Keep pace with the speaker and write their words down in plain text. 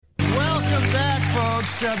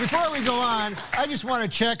folks, before we go on, I just want to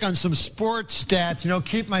check on some sports stats,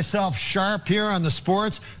 keep myself sharp here on the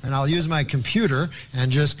sports, and I'll use my computer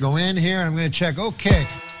and just go in here, and I'm going to check, okay.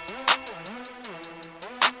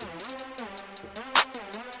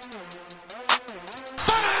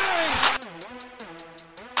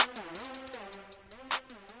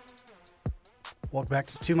 Welcome back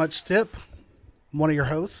to Too Much Tip. I'm one of your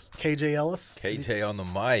hosts, KJ Ellis. KJ on the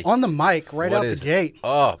mic. On the mic, right out the gate.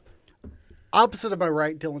 Up. Opposite of my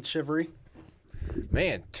right, Dylan Shivery.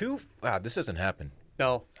 Man, wow, this doesn't happen.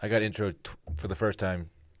 No. I got intro for the first time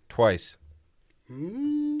twice.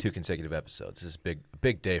 2 consecutive episodes. This is a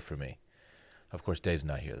big day for me. Of course, Dave's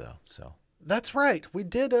not here, though, so. That's right. We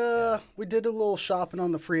did a little shopping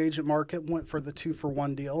on the free agent market. Went for the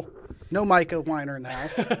 2-for-1 deal. No Micah Weiner in the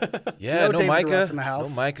house. Yeah, no Micah. In the house.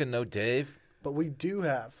 No Micah, no Dave. But we do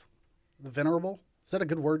have the venerable. Is that a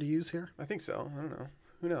good word to use here? I think so. I don't know.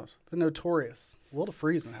 Who knows? The notorious Will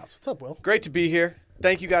DeFreeze in the house. What's up, Will? Great to be here.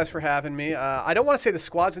 Thank you guys for having me. I don't want to say the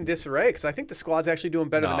squad's in disarray because I think the squad's actually doing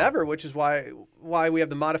better than ever, which is why we have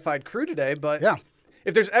the modified crew today. But yeah,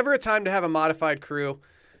 if there's ever a time to have a modified crew,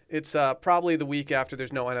 it's probably the week after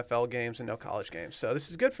there's no NFL games and no college games. So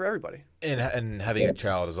this is good for everybody. And having a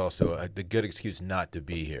child is also a good excuse not to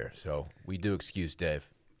be here. So we do excuse Dave.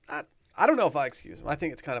 I don't know if I excuse him. I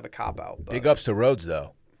think it's kind of a cop-out. Big ups to Rhodes,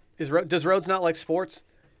 though. Does Rhodes not like sports?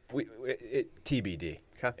 TBD.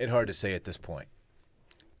 Okay. It's hard to say at this point.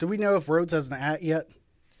 Do we know if Rhodes has an at yet?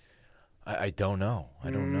 I don't know.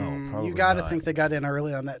 Probably you got to not. think they got in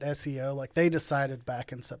early on that SEO. Like they decided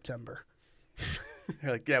back in September.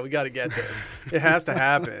 They're like, yeah, we got to get this. It has to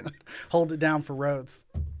happen. Hold it down for Rhodes.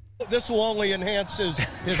 This will only enhance his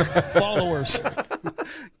followers.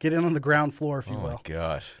 Get in on the ground floor, if you will. Oh, my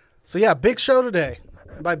gosh. So, yeah, big show today.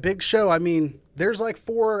 And by big show, I mean there's like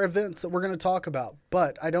 4 events that we're going to talk about.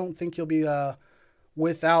 But I don't think you'll be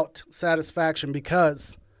without satisfaction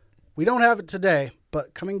because we don't have it today.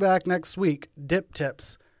 But coming back next week, Dip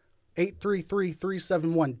Tips,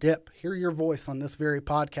 833-371-DIP. Hear your voice on this very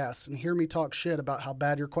podcast and hear me talk shit about how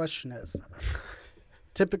bad your question is.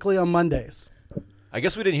 Typically on Mondays. I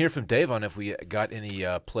guess we didn't hear from Dave on if we got any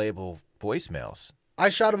playable voicemails. I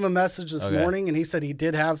shot him a message this morning, and he said he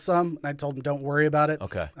did have some, and I told him don't worry about it.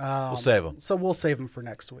 Okay, we'll save them. So we'll save them for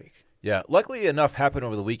next week. Yeah, luckily enough happened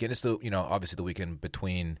over the weekend. It's obviously the weekend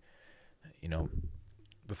between,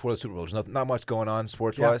 before the Super Bowl. There's not much going on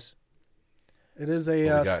sports-wise. It is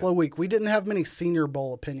a slow week. We didn't have many Senior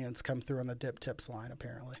Bowl opinions come through on the Dip Tips line,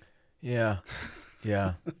 apparently. Yeah.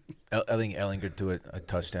 I think Ellinger to a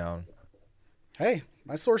touchdown. Hey,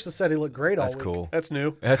 my sources said he looked great all week. That's cool. That's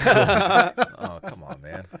new. That's cool. Oh, come on,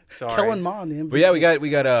 man. Sorry. Kellen Ma, the MVP. But yeah, we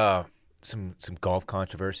got some golf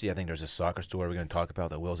controversy. I think there's a soccer story we're going to talk about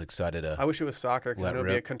that Will's excited to. I wish it was soccer because it would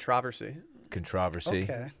be a controversy.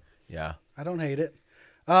 Okay. Yeah. I don't hate it.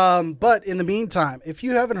 But in the meantime, if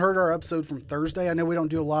you haven't heard our episode from Thursday, I know we don't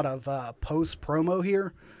do a lot of post promo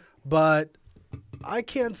here, but I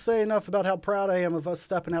can't say enough about how proud I am of us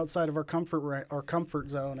stepping outside of our comfort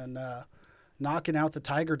zone and knocking out the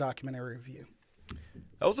Tiger documentary review.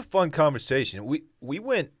 That was a fun conversation. We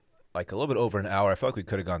went like a little bit over an hour. I felt like we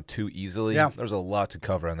could have gone too easily. Yeah. There was a lot to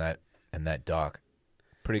cover on that doc.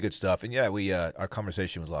 Pretty good stuff. And yeah, our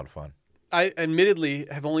conversation was a lot of fun. I admittedly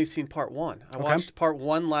have only seen part 1. I watched part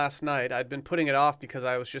 1 last night. I'd been putting it off because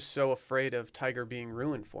I was just so afraid of Tiger being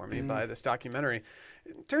ruined for me by this documentary.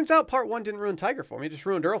 It turns out part 1 didn't ruin Tiger for me. It just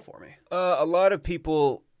ruined Earl for me. A lot of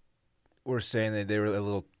people were saying that they were a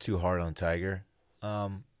little too hard on Tiger.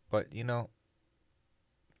 But, he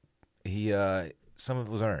some of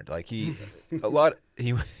it was earned. Like he's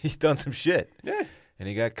done some shit. Yeah. And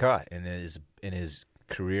he got caught in his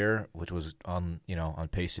career, which was on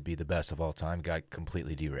pace to be the best of all time, got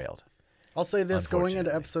completely derailed. I'll say this going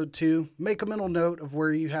into episode 2, make a mental note of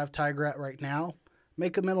where you have Tiger at right now.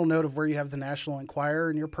 Make a mental note of where you have the National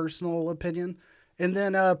Enquirer in your personal opinion. And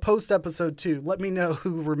then post episode 2, let me know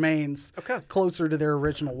who remains closer to their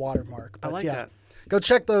original watermark. But I like that. Go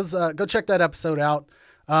check that episode out.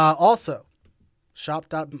 Also,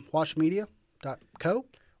 shop.washmedia.co.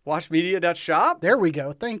 Washmedia.shop? There we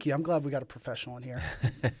go. Thank you. I'm glad we got a professional in here.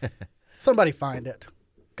 Somebody find it.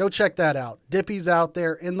 Go check that out. Dippy's out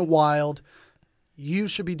there in the wild. You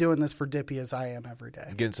should be doing this for Dippy as I am every day.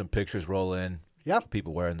 I'm getting some pictures roll in. Yep.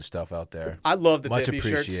 People wearing the stuff out there. I love the Much Dippy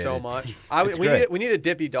shirt appreciated. so much. We need a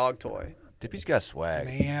Dippy dog toy. Dippy's got swag.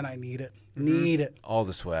 Man, I need it. Need it. All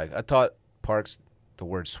the swag. I taught Parks the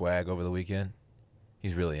word swag over the weekend.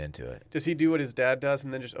 He's really into it. Does he do what his dad does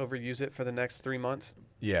and then just overuse it for the next 3 months?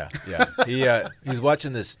 Yeah. He's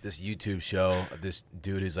watching this YouTube show of this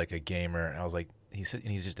dude who's like a gamer, and I was like, he's a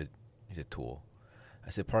tool. I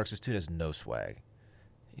said, Parks, this dude has no swag.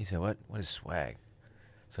 He said, what? What is swag?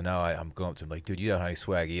 So now I'm going up to him like, dude, you don't have any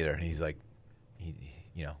swag either. And he's like,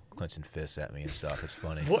 clenching fists at me and stuff. It's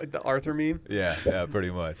funny. What, the Arthur meme? Yeah,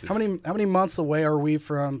 pretty much. How many months away are we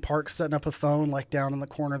from Parks setting up a phone like down in the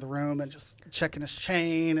corner of the room and just checking his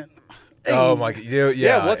chain? And, oh my god!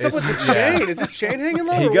 Yeah, what's up with the chain? Is his chain hanging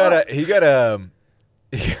low? He got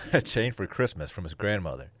a chain for Christmas from his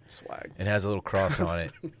grandmother. Swag. And has a little cross on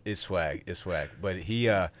it. It's swag. But he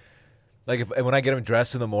when I get him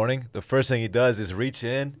dressed in the morning, the first thing he does is reach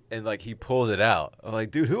in and like he pulls it out. I'm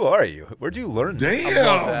like, dude, who are you? Where'd you learn that? I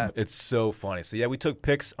love that. It's so funny. So yeah, we took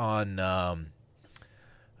pics on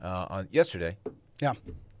yesterday. Yeah.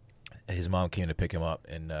 His mom came to pick him up,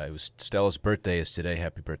 and it was Stella's birthday is today.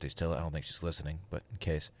 Happy birthday, Stella. I don't think she's listening, but in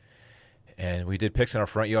case. And we did pics in our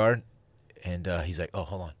front yard, and he's like, oh,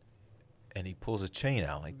 hold on. And he pulls his chain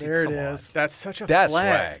out. Like, dude, there it come is. on. That's such a That's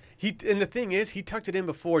flex. swag. And the thing is, he tucked it in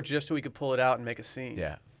before just so he could pull it out and make a scene.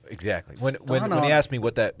 Yeah, exactly. When he asked me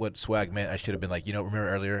what swag meant, I should have been like, remember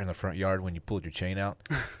earlier in the front yard when you pulled your chain out?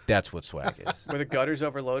 That's what swag is. Were the gutters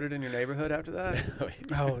overloaded in your neighborhood after that?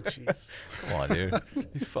 Oh, jeez. Come on, dude.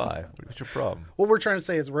 He's 5. What's your problem? What we're trying to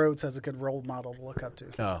say is Rhodes has a good role model to look up to.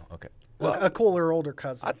 Oh, okay. A cooler older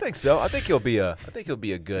cousin. I think so. I think he'll be a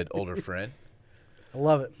good older friend. I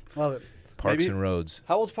love it. Love it. Parks and Rhodes.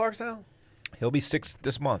 How old's Parks now? He'll be 6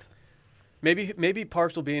 this month. Maybe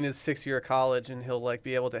Parks will be in his 6th year of college and he'll like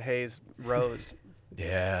be able to haze Rhodes.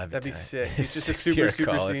 Yeah, That'd be tight. sick. He's just a 6th year super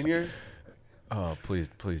of college. senior Oh, please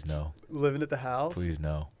no. living at the house. Please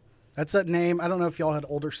no. That's that name. I don't know if y'all had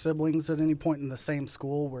older siblings at any point in the same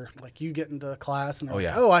school where, like, you get into class and they're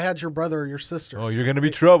like, I had your brother or your sister. Oh, you're gonna be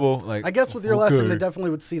trouble. Like, I guess with your lesson, they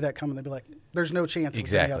definitely would see that coming. They'd be like, "There's no chance it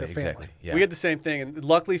was any other family." Exactly. Yeah. We had the same thing, and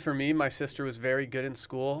luckily for me, my sister was very good in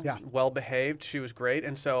school. Yeah. Well behaved. She was great,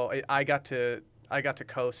 and so I got to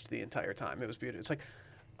coast the entire time. It was beautiful. It's like,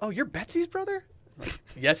 oh, you're Betsy's brother? Like,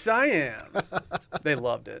 yes, I am. They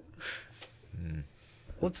loved it.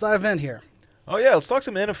 Let's dive in here. Oh yeah, let's talk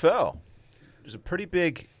some NFL. There's a pretty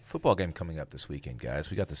big football game coming up this weekend, guys.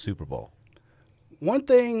 We got the Super Bowl. One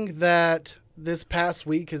thing that this past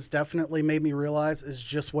week has definitely made me realize is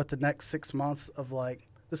just what the next 6 months of like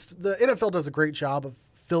this. The NFL does a great job of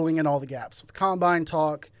filling in all the gaps with combine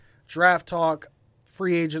talk, draft talk,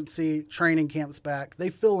 free agency, training camps back.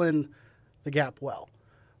 They fill in the gap well.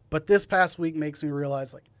 But this past week makes me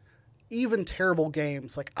realize like even terrible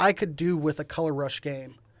games, like I could do with a color rush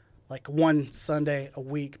game, like one Sunday a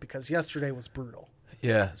week because yesterday was brutal.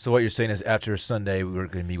 Yeah. So what you're saying is after Sunday, we're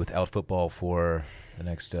going to be without football for the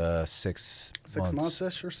next 6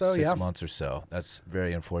 months-ish or so. 6 months or so. That's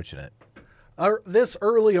very unfortunate. This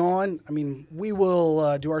early on, I mean, we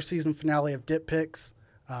will do our season finale of dip picks.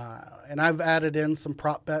 And I've added in some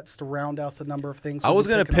prop bets to round out the number of things. I was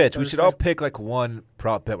going to pitch. We should all pick like one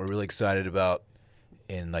prop bet we're really excited about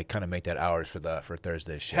and like kind of make that ours for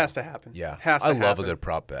Thursday's show. Has to happen. Yeah. I love a good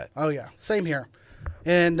prop bet. Oh, yeah. Same here.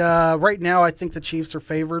 And right now, I think the Chiefs are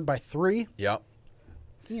favored by 3. Yep.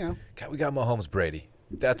 You know. God, we got Mahomes Brady.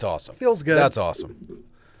 That's awesome. Feels good. That's awesome.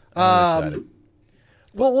 I'm really excited.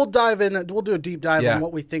 Well, we'll dive in. We'll do a deep dive on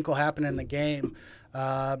what we think will happen in the game.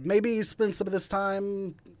 Maybe spend some of this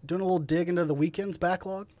time doing a little dig into the weekend's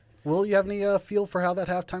backlog. Will, you have any feel for how that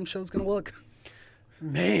halftime show is going to look?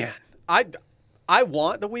 Man, I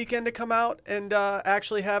want the weekend to come out and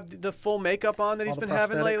actually have the full makeup on that he's been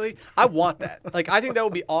having lately. I want that. Like, I think that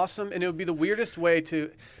would be awesome, and it would be the weirdest way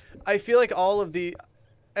to. I feel like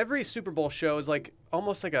every Super Bowl show is like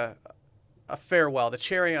almost like a farewell, the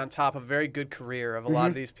cherry on top of a very good career of a lot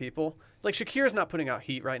of these people. Like Shakira's not putting out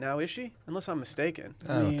heat right now, is she? Unless I'm mistaken.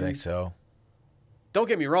 I don't think so. Don't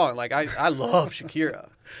get me wrong. Like I love Shakira.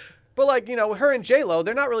 But, like, you know, her and J-Lo,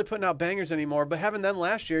 they're not really putting out bangers anymore. But having them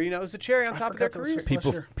last year, you know, it was the cherry on top of their careers.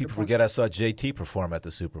 People forget I saw JT perform at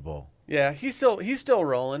the Super Bowl. Yeah, he's still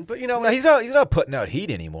rolling. But, you know. No, he's not putting out heat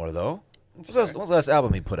anymore, though. What's the last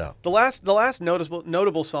album he put out? The last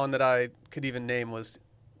notable song that I could even name was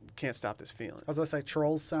Can't Stop This Feeling. I was going to say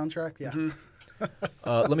Trolls soundtrack. Yeah.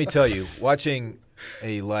 Let me tell you, watching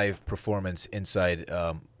a live performance inside,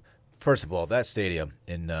 first of all, that stadium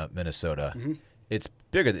in Minnesota, it's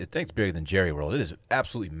bigger. I think it's bigger than Jerry World. It is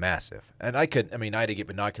absolutely massive. And I had to get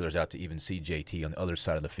binoculars out to even see JT on the other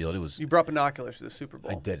side of the field. You brought binoculars to the Super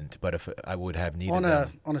Bowl. I didn't, but if I would have needed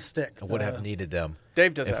them on a stick, I would have needed them.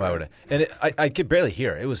 Dave does if that. I would have, and I could barely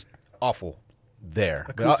hear. It was awful there.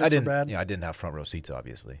 Acoustics I didn't. are bad. Yeah, I didn't have front row seats,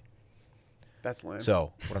 obviously. That's lame.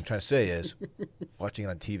 So what I'm trying to say is, watching it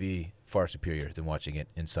on TV far superior than watching it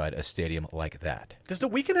inside a stadium like that. Does The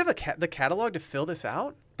Weeknd have the catalog to fill this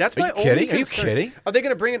out? That's Are my you only kidding? Are you concern. kidding? Are they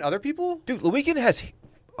going to bring in other people? Dude, The Weeknd has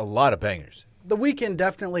a lot of bangers. The Weeknd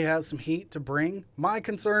definitely has some heat to bring. My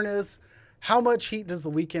concern is how much heat does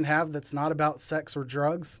The Weeknd have that's not about sex or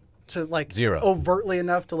drugs to like Zero. overtly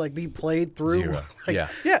enough to like be played through? Zero. Like,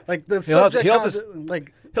 Yeah. Like the He'll subject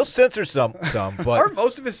like He'll censor some, but Aren't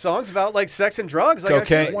most of his songs about like sex and drugs? Like, I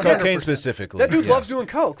feel like cocaine 100%. specifically. that dude yeah. loves doing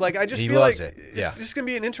coke. Like I just He feel loves like it. Yeah. it's just going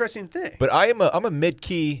to be an interesting thing. But I'm a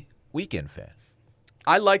mid-key Weeknd fan.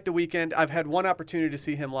 I like The Weeknd. I've had one opportunity to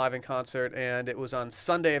see him live in concert, and it was on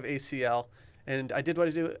Sunday of ACL. And I did what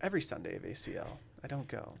I do every Sunday of ACL. I don't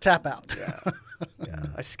go. tap out. Yeah.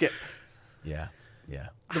 I skip. Yeah.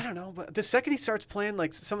 I don't know, but the second he starts playing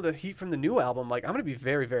like some of the heat from the new album, like I'm going to be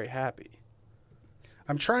very, very happy.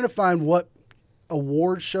 I'm trying to find what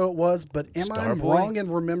award show it was, but am I Starboy? wrong in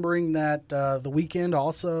remembering that The Weeknd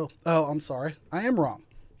also? Oh, I'm sorry. I am wrong.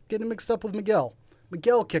 Getting mixed up with Miguel.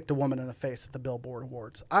 Miguel kicked a woman in the face at the Billboard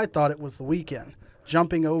Awards. I thought it was The Weeknd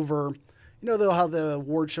jumping over. You know though how the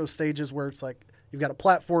award show stages where it's like you've got a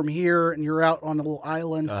platform here and you're out on a little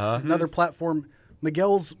island, another platform.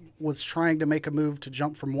 Miguel's was trying to make a move to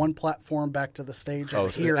jump from one platform back to the stage Oh,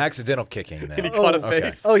 over so here. accidental kicking then. And he caught a okay.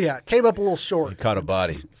 face. Oh yeah, came up a little short. He caught a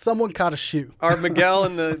body. Someone caught a shoe. Are Miguel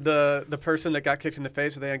and the person that got kicked in the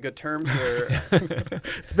face, are they on good terms? Or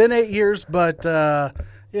It's been 8 years, but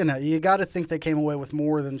you got to think they came away with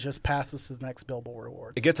more than just passes to the next Billboard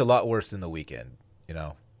Awards. It gets a lot worse than The Weeknd, you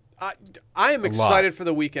know. I am excited for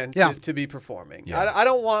The Weeknd Yeah. to be performing. Yeah. I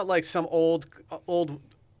don't want like some old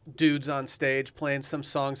dudes on stage playing some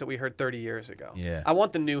songs that we heard 30 years ago. Yeah. I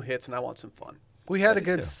want the new hits and I want some fun. We had a do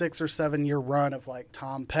good too. 6 or 7 year run of like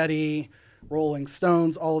Tom Petty, Rolling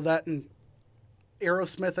Stones, all of that, and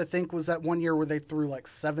Aerosmith. I think was that one year where they threw like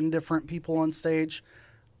 7 different people on stage.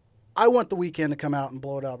 I want The Weeknd to come out and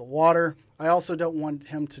blow it out of the water. I also don't want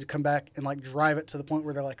him to come back and like drive it to the point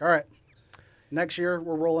where they're like, all right, next year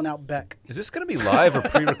we're rolling out Beck. Is this going to be live or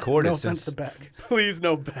pre-recorded? No offense since to Beck. Please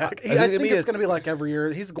no back. Is it I gonna think be it's going to be like every year.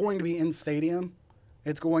 He's going to be in stadium.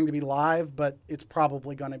 It's going to be live, but it's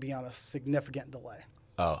probably going to be on a significant delay.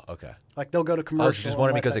 Oh, okay. Like they'll go to commercial. I was just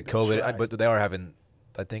wondering and because let of that bitch COVID, ride. but they are having,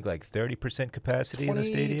 I think, like 30% capacity in the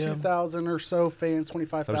stadium. 22,000 or so fans, So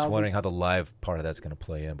 25,000. I'm just wondering how the live part of that's going to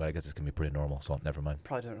play in, but I guess it's going to be pretty normal, so never mind.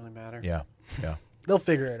 Probably doesn't really matter. Yeah. They'll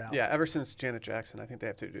figure it out. Yeah, ever since Janet Jackson, I think they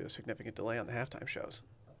have to do a significant delay on the halftime shows.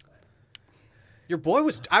 Your boy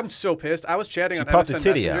was. I'm so pissed. I was chatting She on popped the MSN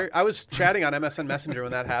titty Messenger. out. I was chatting on MSN Messenger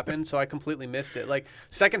when that happened, so I completely missed it. Like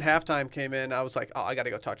second halftime came in, I was like, oh, I got to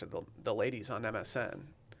go talk to the ladies on MSN.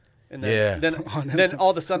 And Yeah. then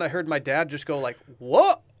all of a sudden I heard my dad just go like,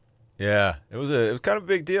 what? Yeah. It was kind of a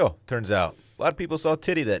big deal, turns out. A lot of people saw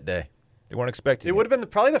titty that day. They weren't expecting It would have been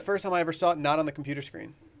probably the first time I ever saw it not on the computer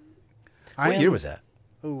screen. What year was that?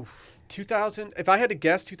 Ooh, 2000. If I had to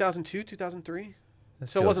guess, 2002, 2003. So it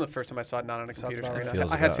feels- wasn't the first time I saw it not on a computer about screen. right.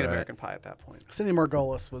 Feels I had about seen right. American Pie at that point. Cindy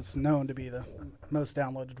Margolis was known to be the most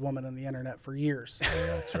downloaded woman on the internet for years. Yeah,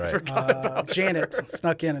 that's right. Janet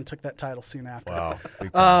snuck in and took that title soon after. Wow.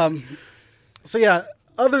 Big time. So yeah,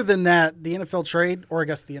 other than that, the NFL trade, or I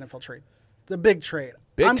guess the NFL trade, the big trade.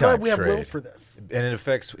 Big I'm glad time we have Will trade. for this. And it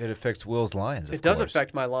affects Will's Lions, of It does course.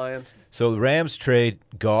 affect my Lions. So the Rams trade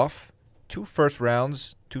Goff, 2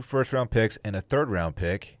 first-round picks, and a third-round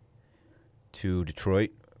pick to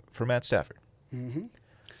Detroit for Matt Stafford.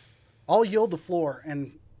 I'll yield the floor.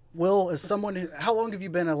 And Will, as someone who, how long have you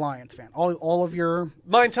been a Lions fan? All of your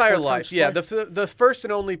My entire sports life, conscious yeah. life? The first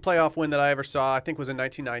and only playoff win that I ever saw, I think, was in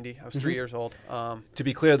 1990. I was 3 years old. To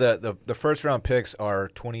be clear, the first-round picks are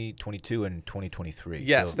 2022 and 2023.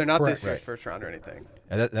 Yes, so, they're not Correct. this year's Right. first round or anything.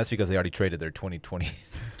 and that's because they already traded their 2020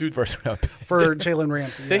 first-round pick. for Jalen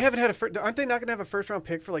Ramsey. They yes. haven't had aren't they not going to have a first round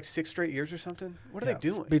pick for like 6 straight years or something? What are they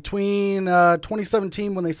doing? Between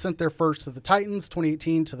 2017 when they sent their first to the Titans,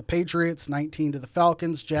 2018 to the Patriots, 19 to the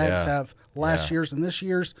Falcons. Jags Yeah. have last Yeah. year's and this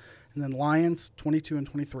year's, and then Lions 22 and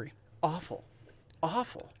 23. Awful.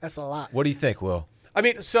 That's a lot. What do you think, Will? I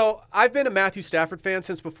mean, so I've been a Matthew Stafford fan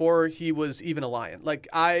since before he was even a Lion. Like,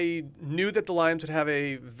 I knew that the Lions would have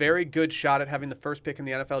a very good shot at having the first pick in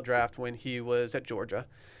the NFL draft when he was at Georgia.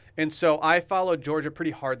 And so I followed Georgia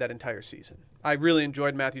pretty hard that entire season. I really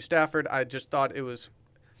enjoyed Matthew Stafford. I just thought it was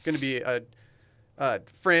going to be a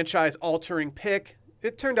franchise-altering pick.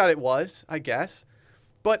 It turned out it was, I guess.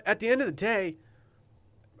 But at the end of the day,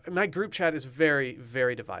 my group chat is very,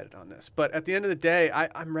 very divided on this. But at the end of the day,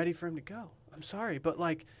 I'm ready for him to go. I'm sorry, but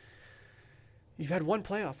like, you've had one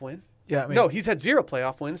playoff win. Yeah, I mean, No, he's had 0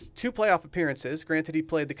 playoff wins, 2 playoff appearances. Granted, he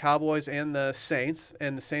played the Cowboys and the Saints,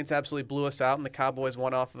 and the Saints absolutely blew us out, and the Cowboys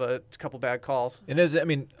won off of a couple bad calls. and I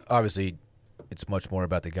mean, obviously, it's much more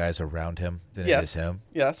about the guys around him than it is him.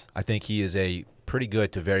 Yes. I think he is a pretty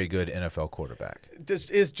good to very good NFL quarterback.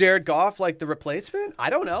 Is Jared Goff like the replacement? I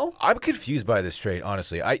don't know. I'm confused by this trade,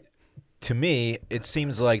 honestly. To me, it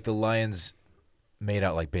seems like the Lions made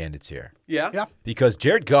out like bandits here. Yeah? Yeah. Because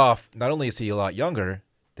Jared Goff, not only is he a lot younger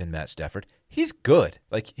than Matt Stafford, he's good.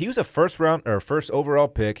 Like, he was a first overall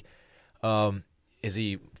pick. Is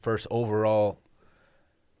he first overall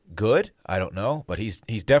good? I don't know, but he's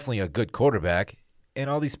definitely a good quarterback. And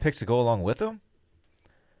all these picks to go along with him,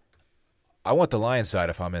 I want the Lions side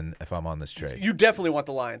if I'm on this trade. You definitely want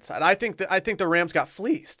the Lions side. I think the Rams got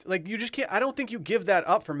fleeced. Like, you just can't. I don't think you give that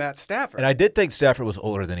up for Matt Stafford. And I did think Stafford was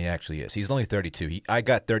older than he actually is. He's only 32. I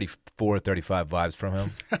got 34, 35 vibes from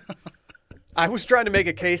him. I was trying to make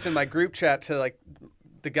a case in my group chat to like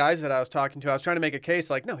the guys that I was talking to. I was trying to make a case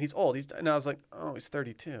like, no, he's old. And I was like, oh, he's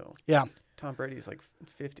 32. Yeah. Tom Brady's like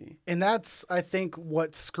 50. And that's, I think,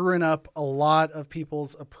 what's screwing up a lot of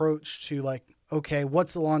people's approach to, like, okay,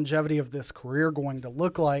 what's the longevity of this career going to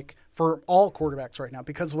look like for all quarterbacks right now?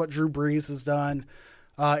 Because of what Drew Brees has done.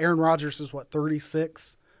 Aaron Rodgers is,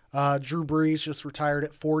 36? Drew Brees just retired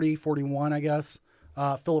at 40, 41, I guess.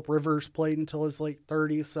 Phillip Rivers played until his late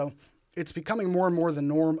 30s. So it's becoming more and more the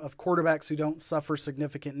norm of quarterbacks who don't suffer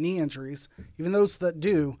significant knee injuries. Even those that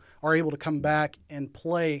do are able to come back and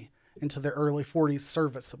play into their early 40s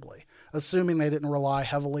serviceably, assuming they didn't rely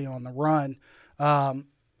heavily on the run.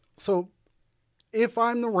 So if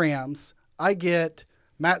I'm the Rams, I get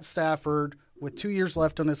Matt Stafford with 2 years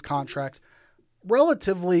left on his contract,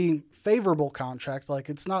 relatively favorable contract. Like,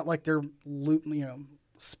 it's not like they're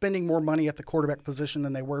spending more money at the quarterback position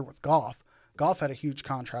than they were with Goff. Goff had a huge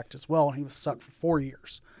contract as well, and he was stuck for 4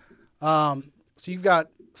 years. So you've got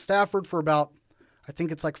Stafford for about, I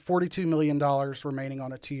think it's like $42 million remaining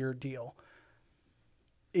on a 2-year deal.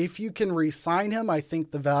 If you can re-sign him, I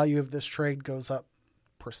think the value of this trade goes up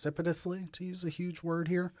precipitously, to use a huge word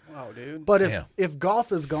here. Wow, dude. But if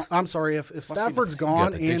Goff is gone, I'm sorry, if Stafford's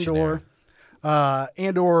gone and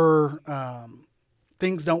or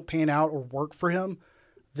things don't pan out or work for him,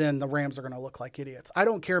 then the Rams are going to look like idiots. I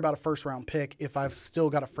don't care about a first-round pick if I've still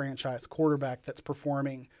got a franchise quarterback that's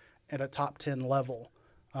performing at a top 10 level.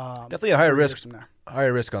 Definitely a higher risk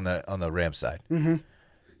on the Rams side. Mm-hmm.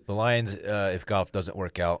 The Lions, if Goff doesn't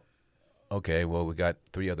work out, okay, well, we got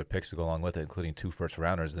 3 other picks to go along with it, including 2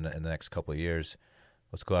 first-rounders in the next couple of years.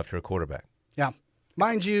 Let's go after a quarterback. Yeah.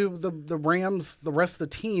 Mind you, the Rams, the rest of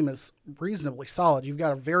the team is reasonably solid. You've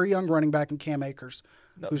got a very young running back in Cam Akers.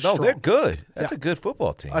 No, they're good. That's a good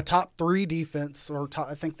football team. A top 3 defense,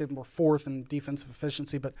 I think they were 4th in defensive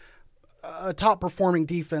efficiency, but a top-performing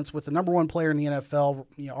defense with the number 1 player in the NFL,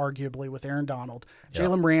 arguably with Aaron Donald. Yeah.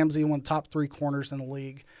 Jalen Ramsey, one of the top 3 corners in the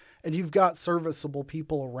league. And you've got serviceable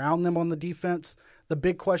people around them on the defense. The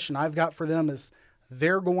big question I've got for them is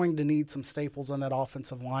they're going to need some staples on that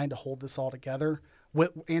offensive line to hold this all together.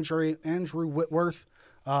 Andrew Whitworth,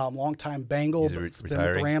 longtime Bengal, but it's been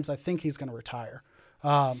with the Rams. I think he's going to retire.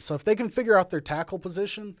 So if they can figure out their tackle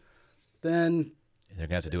position, then they're going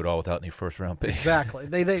to have to do it all without any first-round picks. Exactly.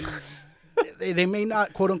 They may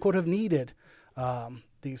not, quote-unquote, have needed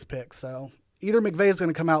these picks. So either McVay is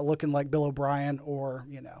going to come out looking like Bill O'Brien or,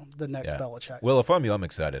 the next Belichick. Well, if I'm you, I'm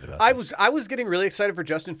excited about this. I was getting really excited for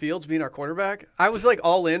Justin Fields being our quarterback. I was like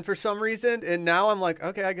all in for some reason, and now I'm like,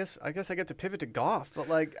 okay, I guess I get to pivot to Goff. But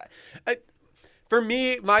like, for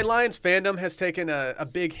me, my Lions fandom has taken a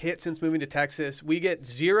big hit since moving to Texas. We get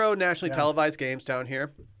 0 nationally televised games down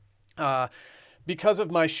here. Because of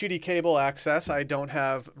my shitty cable access, I don't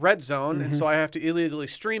have Red Zone, and so I have to illegally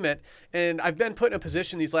stream it. And I've been put in a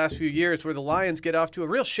position these last few years where the Lions get off to a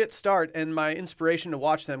real shit start, and my inspiration to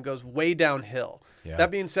watch them goes way downhill. Yeah. That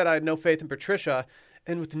being said, I had no faith in Patricia,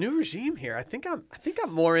 and with the new regime here, I think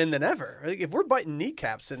I'm more in than ever. Like, if we're biting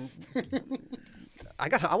kneecaps, and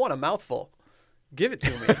I want a mouthful. Give it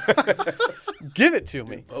to me. Give it to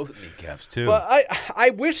me. Both kneecaps, too. But I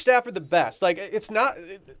wish Stafford the best. Like, it's not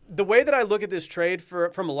 – the way that I look at this trade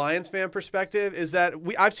from a Lions fan perspective is that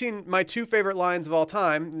I've seen my 2 favorite Lions of all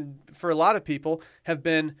time, for a lot of people, have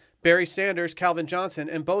been Barry Sanders, Calvin Johnson,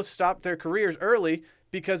 and both stopped their careers early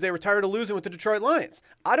because they were tired of losing with the Detroit Lions.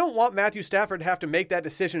 I don't want Matthew Stafford to have to make that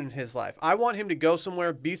decision in his life. I want him to go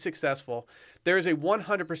somewhere, be successful. There is a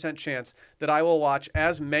 100% chance that I will watch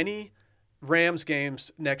as many – Rams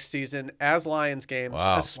games next season as Lions games,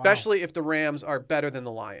 especially if the Rams are better than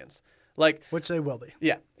the Lions. Which they will be.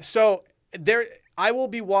 Yeah. So I will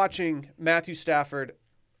be watching Matthew Stafford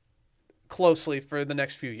closely for the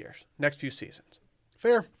next few years, next few seasons.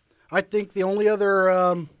 Fair. I think the only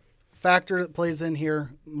other factor that plays in here,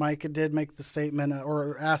 Micah did make the statement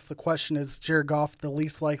or ask the question, is Jared Goff the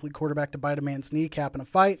least likely quarterback to bite a man's kneecap in a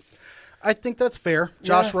fight? I think that's fair.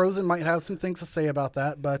 Josh Rosen might have some things to say about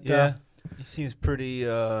that, but he seems pretty.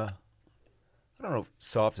 I don't know if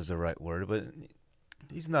soft is the right word, but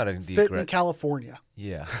he's not a fit in California.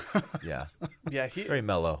 Yeah, yeah, yeah. Very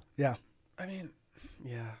mellow. Yeah, I mean,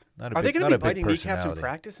 yeah. Are they going to be biting kneecaps in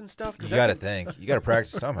practice and stuff? You got to think. You got to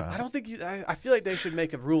practice somehow. I don't think I feel like they should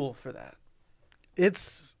make a rule for that.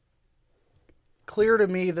 It's clear to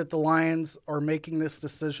me that the Lions are making this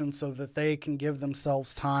decision so that they can give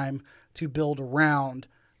themselves time to build around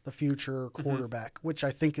the future quarterback, which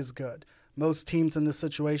I think is good. Most teams in this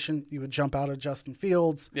situation, you would jump out of Justin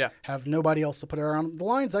Fields, have nobody else to put around him. The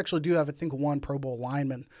Lions actually do have, I think, one Pro Bowl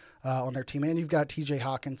lineman on their team, and you've got T.J.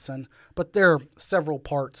 Hawkinson, but they're several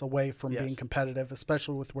parts away from being competitive,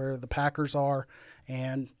 especially with where the Packers are,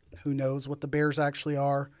 and who knows what the Bears actually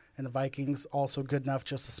are, and the Vikings also good enough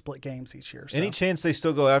just to split games each year. So. Any chance they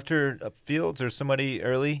still go after Fields or somebody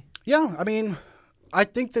early? Yeah, I mean, I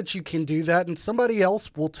think that you can do that, and somebody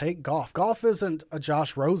else will take Goff. Goff isn't a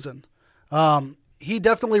Josh Rosen. He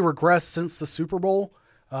definitely regressed since the Super Bowl.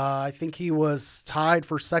 I think he was tied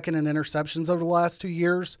for second in interceptions over the last 2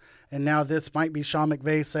 years. And now this might be Sean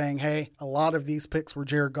McVay saying, hey, a lot of these picks were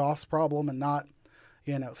Jared Goff's problem and not,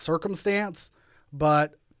 circumstance.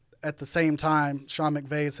 But at the same time, Sean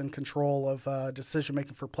McVay is in control of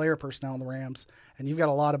decision-making for player personnel in the Rams. And you've got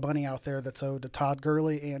a lot of money out there that's owed to Todd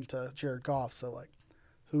Gurley and to Jared Goff. So,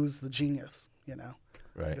 who's the genius,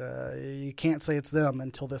 Right. You can't say it's them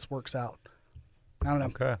until this works out. I don't know.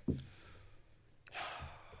 Okay.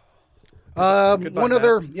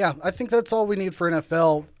 I think that's all we need for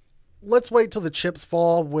NFL. Let's wait till the chips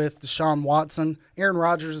fall with Deshaun Watson. Aaron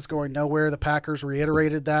Rodgers is going nowhere. The Packers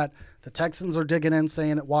reiterated that. The Texans are digging in,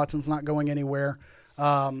 saying that Watson's not going anywhere.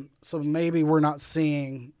 So maybe we're not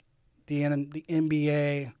seeing the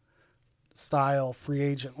NBA style free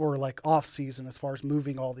agent or off season as far as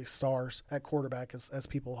moving all these stars at quarterback as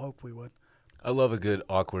people hoped we would. I love a good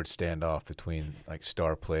awkward standoff between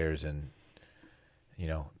star players and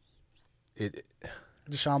Deshaun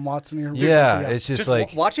Watson. It's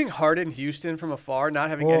just watching Harden Houston from afar, not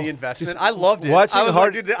having any investment. I loved it. Watching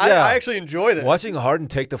I actually enjoy this. Watching Harden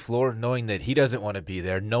take the floor, knowing that he doesn't want to be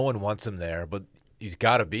there, no one wants him there, but he's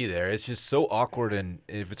got to be there. It's just so awkward, and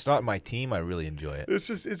if it's not my team, I really enjoy it.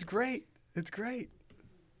 It's great. It's great.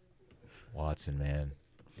 Watson, man.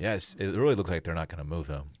 Yes, it really looks like they're not going to move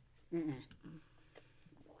him. Mm-mm.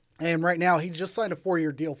 And right now, he just signed a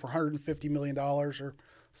 4-year deal for $150 million or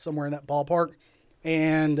somewhere in that ballpark.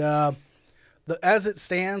 And as it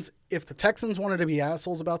stands, if the Texans wanted to be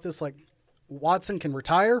assholes about this, Watson can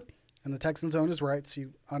retire, and the Texans own his rights.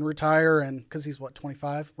 You unretire, and because he's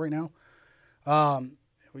 25 right now.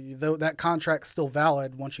 Though that contract's still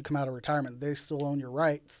valid once you come out of retirement, they still own your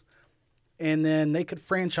rights. And then they could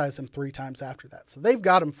franchise him 3 times after that. So they've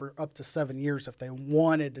got him for up to 7 years if they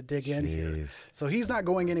wanted to dig in here. So he's not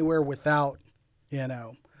going anywhere without,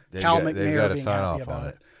 Cal McNair being happy about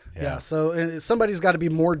it. Yeah. So somebody's got to be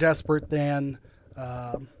more desperate than,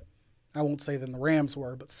 I won't say than the Rams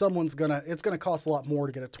were, but it's going to cost a lot more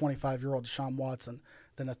to get a 25-year-old Deshaun Watson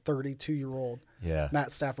than a 32-year-old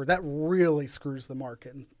Matt Stafford. That really screws the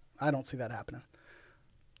market, and I don't see that happening.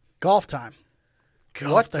 Golf time.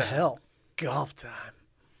 What the hell? Golf time.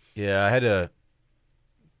 Yeah, I had to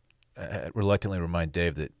reluctantly remind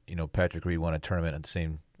Dave that, Patrick Reed won a tournament on the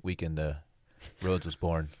same weekend Rhodes was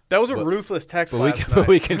born. That was a ruthless text last night.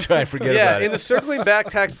 We can try and forget about it. Yeah, in the circling back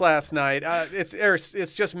text last night,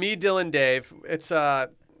 it's just me, Dylan, Dave. It's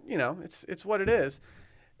it's what it is.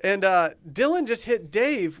 And Dylan just hit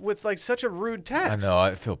Dave with such a rude text. I know,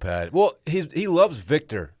 I feel bad. Well, he loves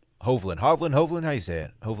Victor Hovland. Hovland, how do you say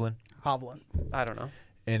it? Hovland? I don't know.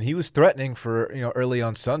 And he was threatening for, early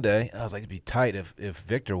on Sunday. I was like, it'd be tight if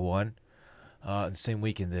Victor won the same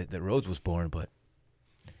weekend that Rhodes was born, but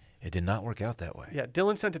it did not work out that way. Yeah,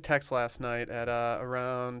 Dylan sent a text last night at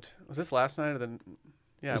around, was this last night or the?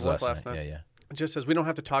 Yeah, it was last night. Yeah. It just says, we don't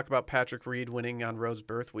have to talk about Patrick Reed winning on Rhodes'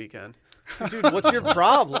 birth weekend. Dude, what's your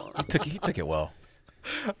problem? He took it well.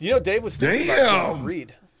 Dave was thinking about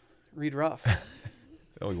Reed Ruff.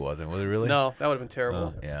 No, he wasn't. Was it really? No, that would have been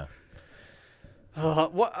terrible. Yeah.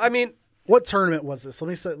 What tournament was this? Let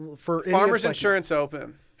me say for Farmers Insurance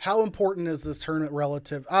Open. How important is this tournament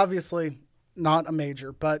relative? Obviously, not a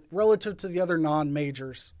major, but relative to the other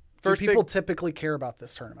non-majors. Do people typically care about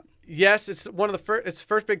this tournament? Yes, it's one of the first. It's the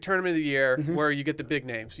first big tournament of the year where you get the big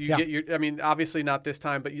names. You get your. I mean, obviously not this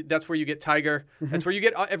time, but that's where you get Tiger. That's where you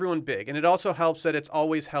get everyone big, and it also helps that it's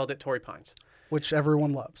always held at Torrey Pines, which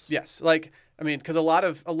everyone loves. Yes, like I mean, because a lot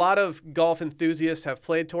of golf enthusiasts have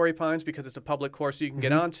played Torrey Pines because it's a public course you can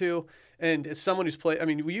get onto, and as someone who's played, I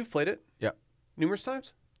mean, you've played it, numerous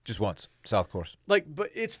times. Just once, South Course. But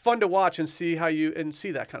it's fun to watch and see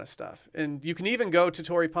see that kind of stuff. And you can even go to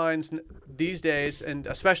Torrey Pines these days, and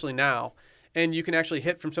especially now, and you can actually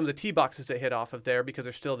hit from some of the tee boxes they hit off of there because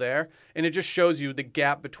they're still there. And it just shows you the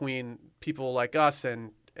gap between people like us and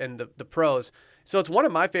the pros. So it's one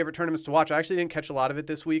of my favorite tournaments to watch. I actually didn't catch a lot of it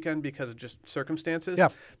this weekend because of just circumstances. Yeah.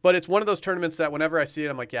 But it's one of those tournaments that whenever I see it,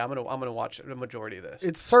 I'm like, I'm gonna watch a majority of this.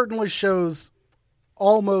 It certainly shows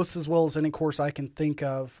almost as well as any course I can think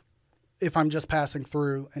of if I'm just passing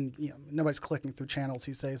through, and nobody's clicking through channels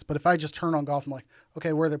these days. But if I just turn on golf, I'm like,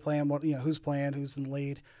 okay, where are they playing? What who's playing? Who's in the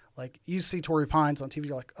lead? Like you see Torrey Pines on TV,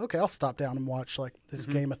 you're like, okay, I'll stop down and watch like this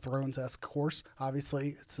Game of Thrones-esque course.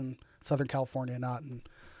 Obviously, it's in Southern California, not in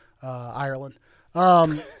Ireland.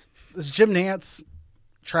 Is Jim Nantz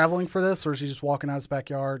traveling for this, or is he just walking out his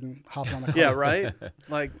backyard and hopping on the car? Yeah, right.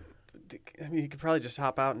 Like. I mean, you could probably just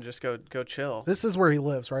hop out and just go chill. This is where he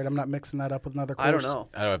lives, right? I'm not mixing that up with another course. I don't know.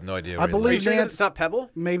 I have no idea. I believe sure Nance, it's not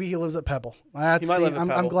Pebble. Maybe he lives at Pebble. He might live at I'm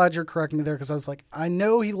Pebble. glad you're correcting me there because I was like, I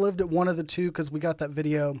know he lived at one of the two because we got that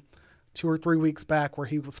video 2 or 3 weeks back where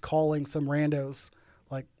he was calling some randos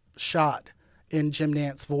like shot in Jim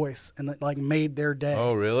Nance's voice and that like made their day.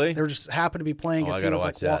 Oh, really? They were just happened to be playing as he was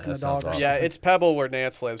like walking the dog. Awesome. Yeah, it's Pebble where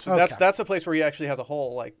Nance lives. Okay. That's the place where he actually has a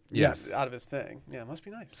hole like Yes. out of his thing. Yeah, it must be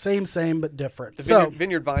nice. Same but different. The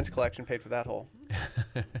Vineyard Vines collection paid for that hole.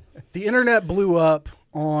 The internet blew up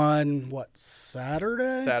on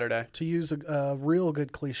Saturday? Saturday. To use a real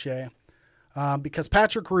good cliche, because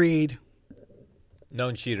Patrick Reed,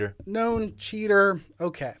 known cheater.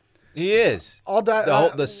 Okay, He is. I'll die.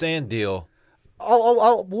 The sand deal.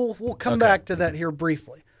 We'll come back to that here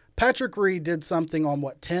briefly. Patrick Reed did something on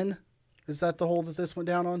 10? Is that the hole that this went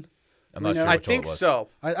down on? I'm not sure. I which hole think it was. so.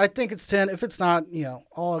 I think it's 10. If it's not,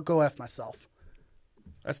 I'll go F myself.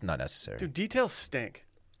 That's not necessary. Dude, details stink.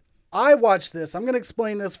 I watched this. I'm going to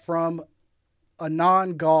explain this from a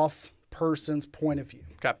non-golf person's point of view.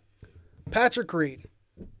 Okay. Patrick Reed,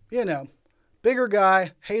 bigger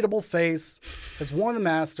guy, hateable face, has won the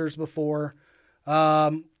Masters before.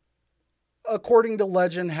 According to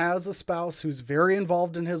legend, has a spouse who's very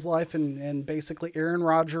involved in his life and basically Aaron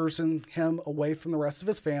Rodgers and him away from the rest of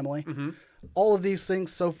his family. All of these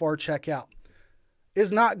things so far check out.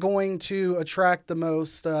 Is not going to attract the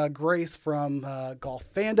most grace from golf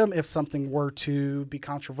fandom if something were to be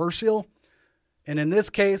controversial. And in this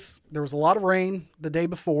case, there was a lot of rain the day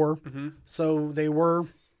before, so they were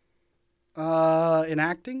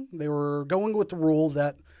enacting. They were going with the rule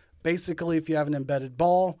that basically if you have an embedded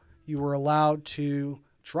ball, you were allowed to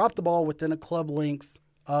drop the ball within a club length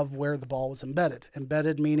of where the ball was embedded.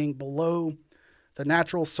 Embedded meaning below the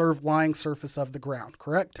natural lying surface of the ground,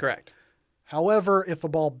 correct? Correct. However, if a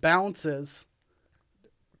ball bounces,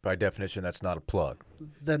 By definition, that's not a plug.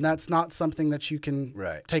 then that's not something that you can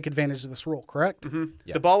take advantage of this rule, correct?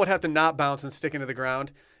 Yeah. The ball would have to not bounce and stick into the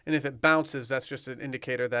ground. And if it bounces, that's just an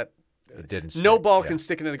indicator that It didn't. no stick. ball Yeah. can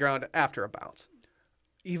stick into the ground after a bounce.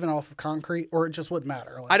 Even off of concrete, or it just wouldn't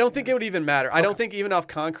matter? I don't think it would even matter. I don't think even off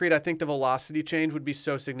concrete, I think the velocity change would be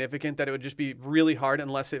so significant that it would just be really hard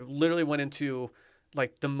unless it literally went into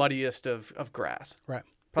like the muddiest of grass. Right.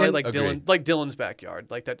 Probably And- like Agreed. Dylan's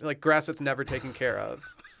backyard, like that, like grass that's never taken care of.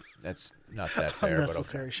 That's not that fair, but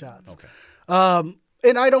Unnecessary okay. shots. Okay.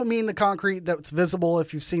 And I don't mean the concrete that's visible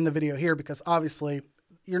if you've seen the video here, because obviously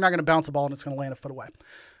you're not going to bounce a ball and it's going to land a foot away.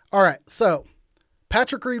 All right. So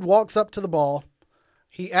Patrick Reed walks up to the ball.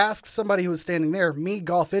 He asks somebody who was standing there, me,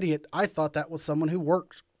 golf idiot. I thought that was someone who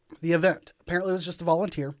worked the event. Apparently it was just a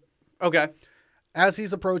volunteer. Okay. As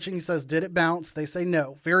he's approaching, he says, "Did it bounce?" They say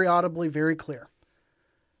no. Very audibly, very clear.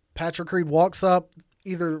 Patrick Reed walks up.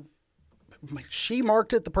 Either she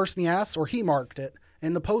marked it, the person he asked, or he marked it.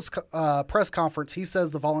 In the post press conference, he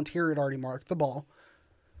says the volunteer had already marked the ball.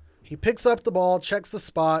 He picks up the ball, checks the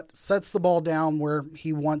spot, sets the ball down where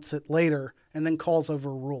he wants it later, and then calls over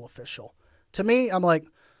a rule official. To me, I'm like,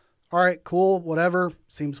 all right, cool, whatever.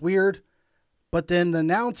 Seems weird. But then the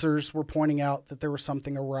announcers were pointing out that there was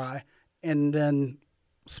something awry. And then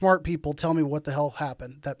smart people tell me what the hell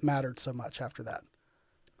happened that mattered so much after that.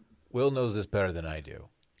 Will knows this better than I do.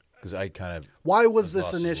 Because I kind of. Why was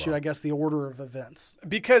this an as issue? well. I guess the order of events.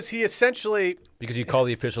 Because he essentially. Because you call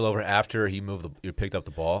the official over after you picked up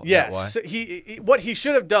the ball. Yes, what he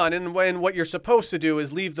should have done, and what you're supposed to do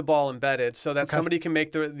is leave the ball embedded, so that somebody can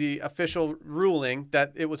make the official ruling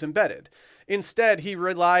that it was embedded. Instead, he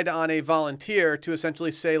relied on a volunteer to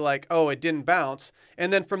essentially say like, "Oh, it didn't bounce,"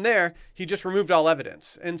 and then from there, he just removed all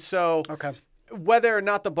evidence. And so, whether or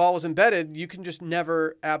not the ball was embedded, you can just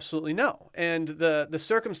never absolutely know. And the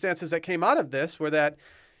circumstances that came out of this were that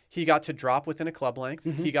he got to drop within a club length.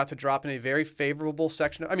 Mm-hmm. He got to drop in a very favorable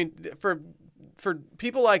section. I mean, for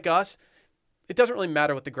people like us, it doesn't really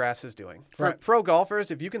matter what the grass is doing. For pro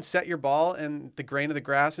golfers, if you can set your ball in the grain of the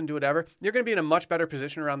grass and do whatever, you're going to be in a much better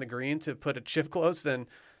position around the green to put a chip close than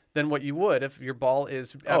what you would if your ball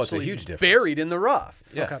is absolutely buried in the rough.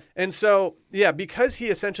 Yeah. Okay. And so, because he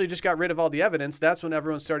essentially just got rid of all the evidence, that's when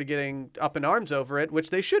everyone started getting up in arms over it, which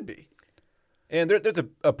they should be. And there's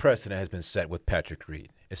a precedent has been set with Patrick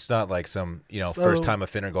Reed. It's not like some first-time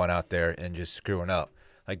offender going out there and just screwing up.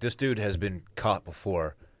 Like, this dude has been caught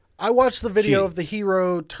before. I watched the video of the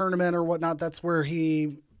Hero tournament or whatnot. That's where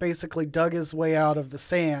he basically dug his way out of the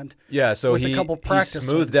sand. Yeah, so with a couple practice he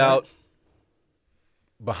smoothed out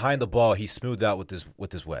behind the ball. He smoothed out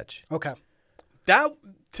with his wedge. Okay. That,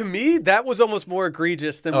 to me, that was almost more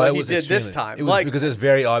egregious than what he did this time. It was because it's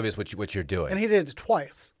very obvious what you're doing. And he did it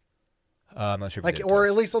twice. I'm not sure. Or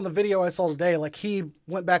at least on the video I saw today, like he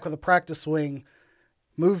went back with a practice swing,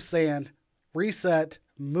 moved sand, reset,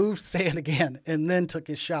 moved sand again, and then took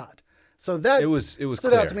his shot. So that it was stood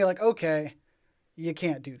clear. out to me like, okay, you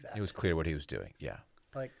can't do that. It was clear what he was doing. Yeah.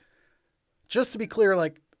 Like, just to be clear,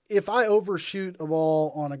 like if I overshoot a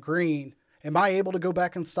ball on a green, am I able to go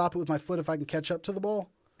back and stop it with my foot if I can catch up to the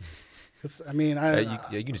ball? I mean,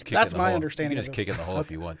 you can just kick that's it in the my hole. understanding. You can just kick it in the hole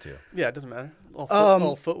if you want to. Yeah, it doesn't matter.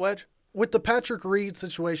 Little foot wedge. With the Patrick Reed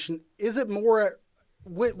situation, is it more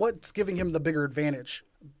what's giving him the bigger advantage?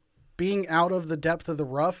 Being out of the depth of the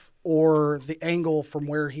rough or the angle from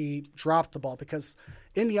where he dropped the ball? Because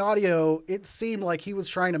in the audio, it seemed like he was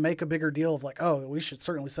trying to make a bigger deal of like, oh, we should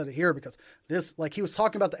certainly set it here because this, like he was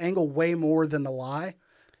talking about the angle way more than the lie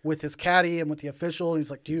with his caddy and with the official. And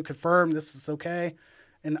he's like, do you confirm this is okay?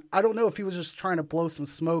 And I don't know if he was just trying to blow some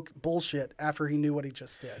smoke bullshit after he knew what he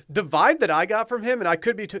just did. The vibe that I got from him, and I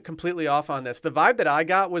could be completely off on this, the vibe that I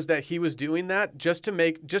got was that he was doing that just to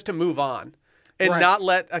move on and not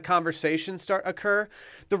let a conversation occur.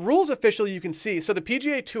 The rules official you can see. So the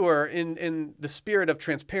PGA Tour, in the spirit of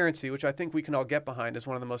transparency, which I think we can all get behind, is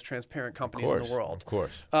one of the most transparent companies in the world. Of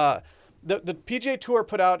course. The PGA Tour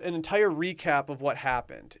put out an entire recap of what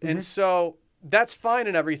happened. Mm-hmm. And so that's fine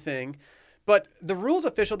and everything. But the rules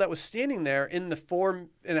official that was standing there in the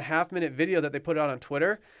 4.5-minute video that they put out on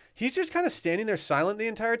Twitter, he's just kind of standing there silent the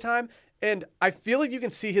entire time. And I feel like you can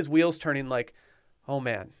see his wheels turning like, oh,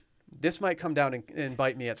 man, this might come down and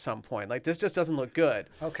bite me at some point. Like, this just doesn't look good.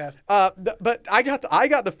 Okay. But I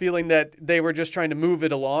got the feeling that they were just trying to move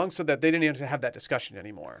it along so that they didn't even have that discussion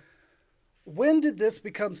anymore. When did this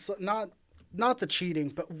become not the cheating,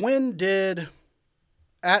 but when did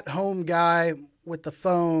at-home guy with the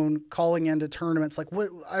phone calling into tournaments, like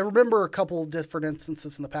I remember a couple of different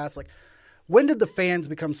instances in the past, like when did the fans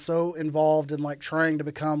become so involved in like trying to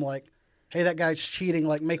become like, hey, that guy's cheating,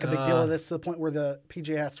 like make a big deal of this to the point where the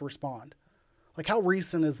PGA has to respond? Like how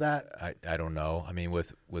recent is that? I don't know. I mean,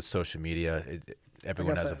 with social media,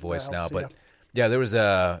 everyone has a voice now, helps, but yeah, there was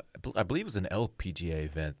I believe it was an LPGA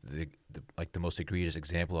event, like the most egregious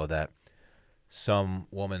example of that. Some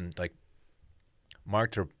woman like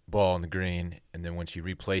marked her ball on the green, and then when she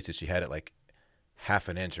replaced it, she had it like half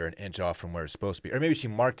an inch or an inch off from where it's supposed to be. Or maybe she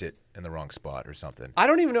marked it in the wrong spot or something. I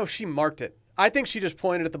don't even know if she marked it. I think she just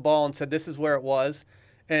pointed at the ball and said, this is where it was.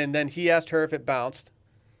 And then he asked her if it bounced.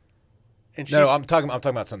 And no, I'm talking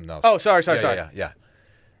about something else. Oh, sorry. Yeah.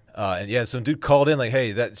 And some dude called in like,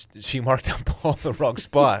 hey, she marked the ball in the wrong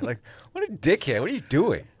spot. Like, what a dickhead. What are you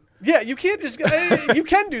doing? Yeah, you can't just you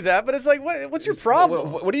can do that, but it's like, what's your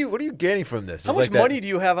problem? What are you gaining from this? How much money do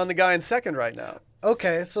you have on the guy in second right now?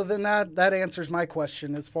 Okay, so then that answers my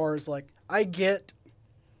question as far as like I get.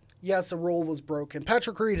 Yes, a rule was broken.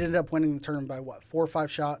 Patrick Reed ended up winning the tournament by 4 or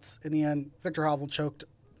 5 shots in the end. Victor Hovland choked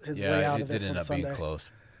his way out of this on Sunday. Yeah, it did end up being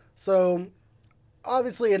close. So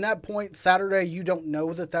obviously, in that point, Saturday, you don't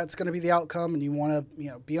know that that's going to be the outcome, and you want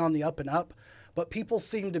to be on the up and up. But people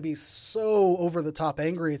seem to be so over the top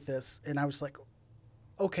angry at this, and I was like,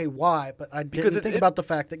 okay, why? But I didn't think about the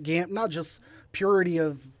fact that not just purity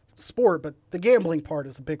of sport, but the gambling part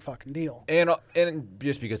is a big fucking deal. And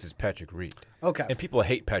just because it's Patrick Reed. Okay. And people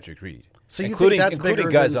hate Patrick Reed. So you including think that's including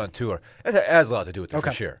bigger guys than... on tour. It has a lot to do with it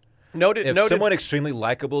for sure. Noted. someone extremely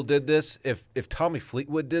likable did this, if Tommy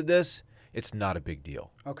Fleetwood did this, it's not a big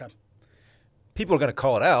deal. Okay. People are going to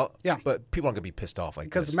call it out, Yeah. but people aren't going to be pissed off like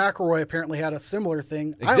Because this. McElroy apparently had a similar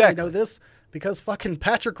thing. I only Exactly. know this because fucking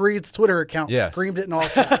Patrick Reed's Twitter account Yes. screamed it in all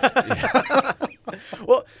caps.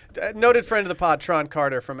 Well, noted friend of the pod, Tron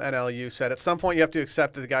Carter from NLU, said at some point you have to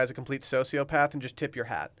accept that the guy's a complete sociopath and just tip your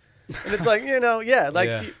hat. And it's like,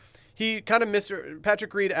 Yeah. He kind of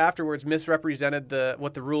Patrick Reed afterwards misrepresented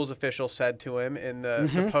what the rules official said to him in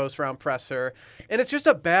the post-round presser. And it's just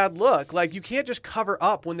a bad look. Like, you can't just cover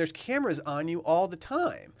up when there's cameras on you all the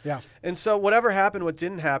time. Yeah. And so whatever happened, what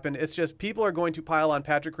didn't happen, it's just people are going to pile on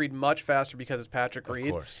Patrick Reed much faster because it's Patrick Reed.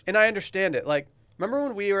 Of course. And I understand it. Like, remember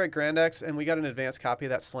when we were at Grand X and we got an advanced copy of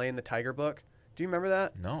that Slaying the Tiger book? Do you remember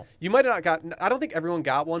that? No. You might have not gotten. I don't think everyone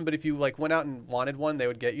got one, but if you went out and wanted one, they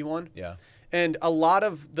would get you one. Yeah. And a lot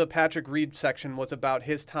of the Patrick Reed section was about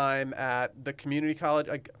his time at the community college.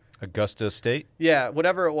 Augusta State? Yeah,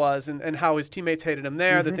 whatever it was, and how his teammates hated him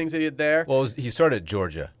there, the things that he did there. Well, he started at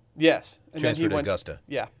Georgia. Yes. And Transferred then to he went, Augusta.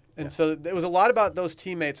 Yeah. And so it was a lot about those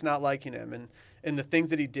teammates not liking him and the things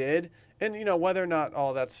that he did. And, whether or not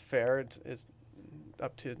all that's fair is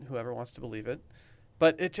up to whoever wants to believe it.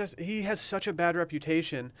 But he has such a bad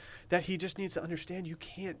reputation that he just needs to understand you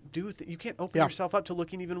can't you can't open yourself up to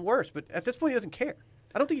looking even worse. But at this point, he doesn't care.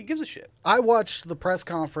 I don't think he gives a shit. I watched the press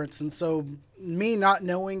conference, and so me not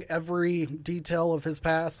knowing every detail of his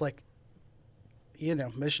past,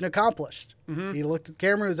 mission accomplished. He looked at the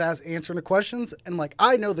camera, was answering the questions, and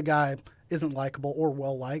I know the guy isn't likable or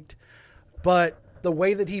well liked, but the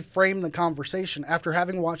way that he framed the conversation after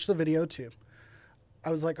having watched the video too, I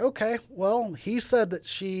was like, okay, well, he said that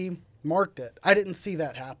she marked it. I didn't see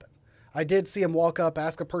that happen. I did see him walk up,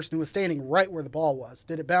 ask a person who was standing right where the ball was,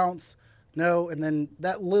 did it bounce? No. And then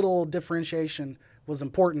that little differentiation was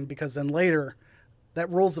important because then later that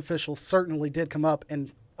rules official certainly did come up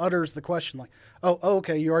and utters the question like, oh,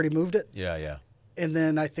 okay, you already moved it? Yeah, yeah. And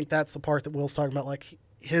then I think that's the part that Will's talking about,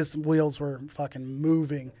 his wheels were fucking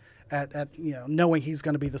moving at knowing he's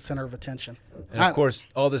going to be the center of attention. And, of course,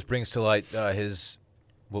 all this brings to light his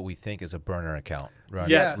what we think is a burner account.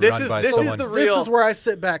 Yes, this is the real. This is where I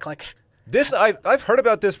sit back This I've heard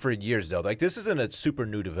about this for years though. This isn't a super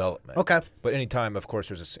new development. Okay. But anytime, of course,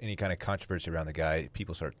 there's any kind of controversy around the guy,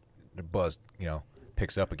 people start their buzz,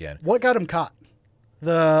 picks up again. What got him caught?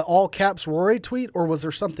 The all caps Rory tweet, or was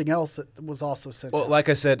there something else that was also sent? Well, like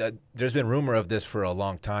I said, there's been rumor of this for a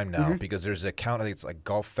long time now because there's an account. I think it's like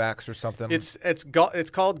Golf Facts or something. It's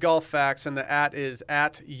called Golf Facts, and the @ is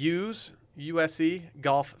 @USE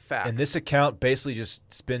Golf Facts. And this account basically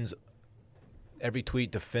just spins every tweet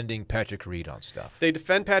defending Patrick Reed on stuff. They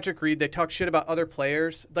defend Patrick Reed. They talk shit about other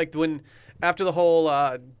players. Like after the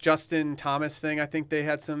whole Justin Thomas thing, I think they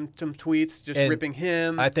had some tweets just ripping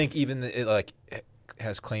him. I think even it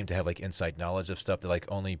has claimed to have inside knowledge of stuff that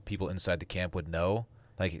only people inside the camp would know.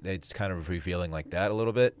 It's kind of revealing that a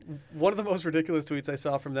little bit. One of the most ridiculous tweets I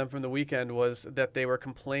saw from them from the weekend was that they were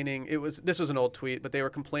complaining. This was an old tweet, but they were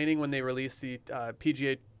complaining when they released the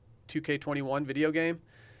PGA 2K21 video game,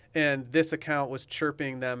 and this account was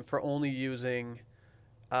chirping them for only using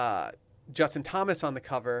Justin Thomas on the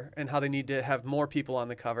cover and how they need to have more people on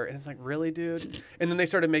the cover. And it's like, really, dude? And then they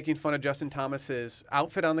started making fun of Justin Thomas's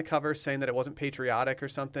outfit on the cover, saying that it wasn't patriotic or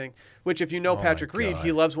something, which if you know Patrick Reed,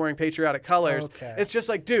 he loves wearing patriotic colors. Okay. It's just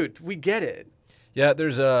like, dude, we get it. Yeah,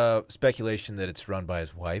 there's a speculation that it's run by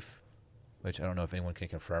his wife, which I don't know if anyone can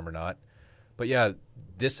confirm or not. But yeah,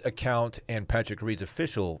 this account and Patrick Reed's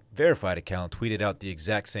official verified account tweeted out the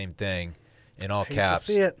exact same thing. In all caps,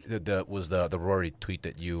 see it. was the Rory tweet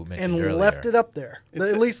that you mentioned earlier. And left it up there.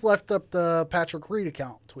 At least left up the Patrick Reed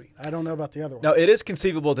account tweet. I don't know about the other one. Now, it is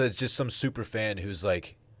conceivable that it's just some super fan who's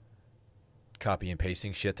copy and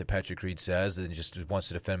pasting shit that Patrick Reed says and just wants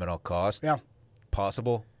to defend him at all costs. Yeah.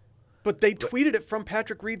 Possible. But they tweeted it from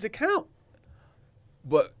Patrick Reed's account.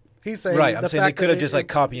 But he's saying right. I'm saying they could have just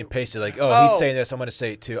copy and pasted he's saying this, I'm going to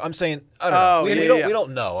say it too. I'm saying I don't know. We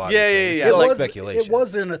don't know. Obviously. Yeah. It's all speculation. It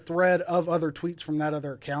was in a thread of other tweets from that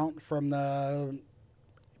other account from the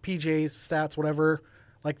PJ stats, whatever.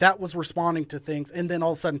 That was responding to things, and then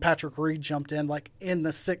all of a sudden Patrick Reed jumped in, in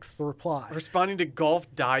the 6th reply, responding to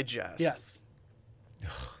Golf Digest. Yes.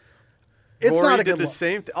 It's Rory not a did good the look.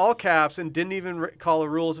 same all caps and didn't even call a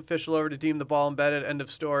rules official over to deem the ball embedded. End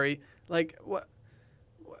of story. What?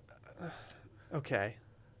 Okay.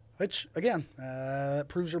 Which, again, that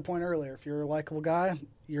proves your point earlier. If you're a likable guy,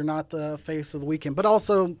 you're not the face of the weekend. But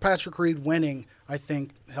also, Patrick Reed winning, I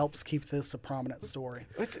think, helps keep this a prominent story.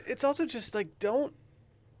 It's also just don't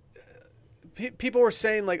people were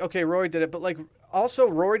saying like, okay, Rory did it, but like also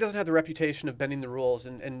Rory doesn't have the reputation of bending the rules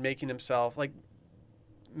and making himself like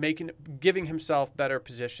giving himself better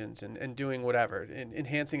positions and doing whatever and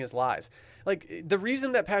enhancing his lies. Like the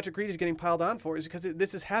reason that Patrick Reed is getting piled on for is because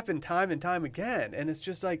this has happened time and time again, and it's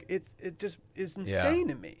just like it just is insane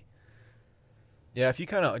to me. Yeah, if you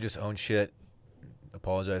kind of just own shit,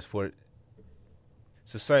 apologize for it.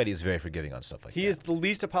 Society is very forgiving on stuff like that. He is the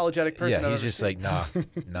least apologetic person. Yeah, I've he's ever just seen.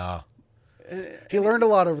 like, nah. He learned a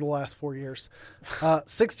lot over the last 4 years.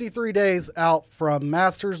 63 days out from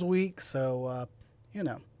Masters Week, so,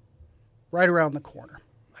 right around the corner.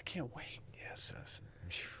 I can't wait. Yes.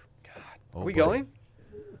 God. Oh, Are we boy. going?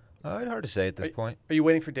 It's hard to say at this point. Are you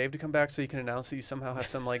waiting for Dave to come back so you can announce that you somehow have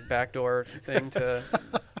some like backdoor thing to?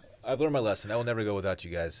 I've learned my lesson. I will never go without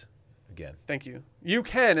you guys again. Thank you. You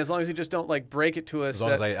can, as long as you just don't like break it to us. As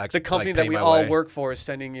long as I that actually, the company like, that pay we my all way. work for is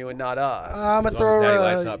sending you and not us. I'm going to As long as Natty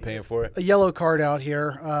Light's throw not paying for it. a yellow card out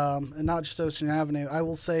here, and not just Ocean Avenue. I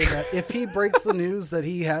will say that if he breaks the news that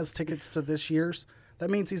he has tickets to this year's,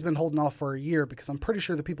 that means he's been holding off for a year, because I'm pretty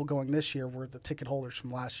sure the people going this year were the ticket holders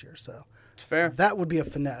from last year. So It's fair. that would be a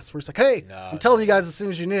finesse. Where it's like, hey, No, I'm telling you guys as soon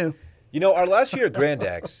as you knew. You know, our last year at Grand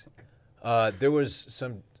X, there was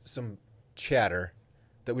some chatter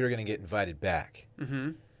that we were going to get invited back.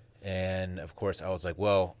 Mm-hmm. And, of course, I was like,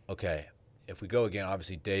 well, okay, if we go again,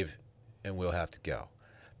 obviously Dave and Will have to go.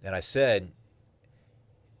 And I said,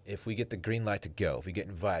 if we get the green light to go, if we get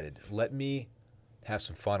invited, let me have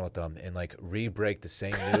some fun with them and, like, re-break the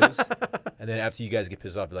same news. And then after you guys get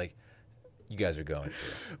pissed off, be like, you guys are going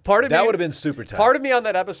to. That would have been super tough. Part of me on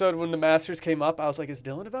that episode when the Masters came up, I was like, is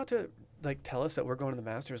Dylan about to like tell us that we're going to the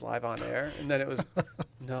Masters live on air? And then it was,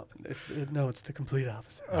 no, it's the complete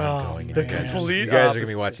opposite. I'm going. the You guys complete are going to be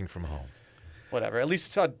opposite. watching from home. Whatever. At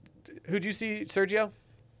least saw. Who'd you see, Sergio?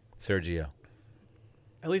 Sergio.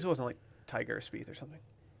 At least it wasn't like Tiger or Spieth or something.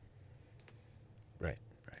 Right.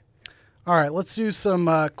 All right, let's do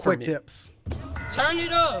some quick me. tips. Turn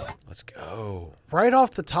it up. Let's go. Right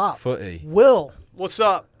off the top, Footy. Will, What's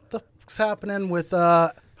up? the fuck's happening with,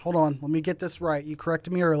 hold on, let me get this right. You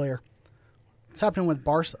corrected me earlier. What's happening with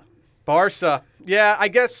Barca? Barca. Yeah, I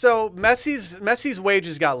guess so. Messi's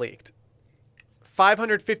wages got leaked.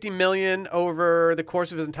 $550 million over the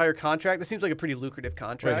course of his entire contract. That seems like a pretty lucrative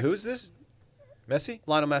contract. Wait, who's this? Messi?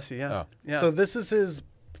 Lionel Messi, yeah. Oh. Yeah. So this is his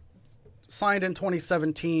signed in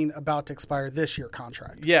 2017, about to expire this year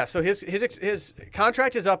contract. Yeah, so his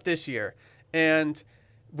contract is up this year, and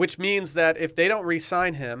which means that if they don't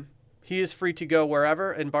re-sign him, he is free to go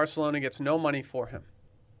wherever, and Barcelona gets no money for him,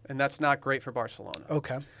 and that's not great for Barcelona.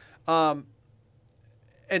 Okay.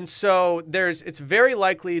 And so it's very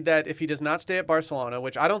likely that if he does not stay at Barcelona,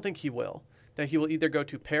 which I don't think he will, that he will either go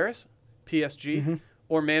to Paris, PSG,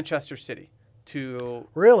 or Manchester City to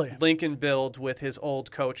Really? link and build with his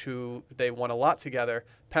old coach who they won a lot together,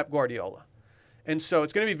 Pep Guardiola. And so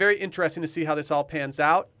it's going to be very interesting to see how this all pans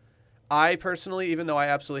out. I personally, even though I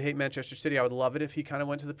absolutely hate Manchester City, I would love it if he kind of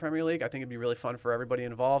went to the Premier League. I think it'd be really fun for everybody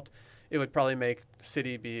involved. It would probably make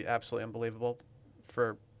City be absolutely unbelievable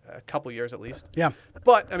for a couple years at least. Yeah.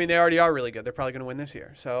 But, I mean, they already are really good. They're probably going to win this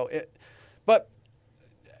year. But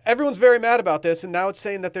everyone's very mad about this, and now it's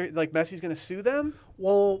saying that they're like Messi's going to sue them.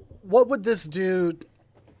 Well, what would this do,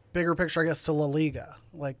 bigger picture, I guess, to La Liga?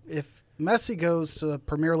 Like, if Messi goes to the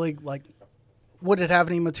Premier League, like, would it have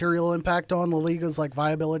any material impact on La Liga's, like,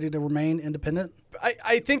 viability to remain independent?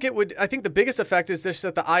 I think it would. I think the biggest effect is just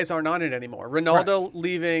that the eyes aren't on it anymore. Ronaldo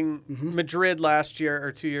leaving Madrid last year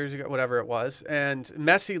or 2 years ago, whatever it was, and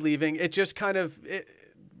Messi leaving. It just kind of.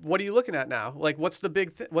 What are you looking at now? Like, what's the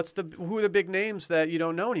big? Who are the big names that you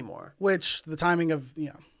don't know anymore? Which the timing of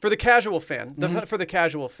For the casual fan, for the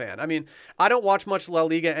casual fan. I mean, I don't watch much La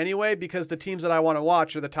Liga anyway because the teams that I want to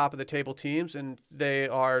watch are the top of the table teams, and they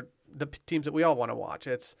are the teams that we all want to watch.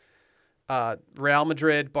 It's Real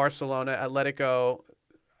Madrid, Barcelona, Atletico.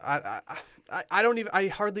 I don't even. I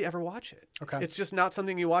hardly ever watch it. Okay. It's just not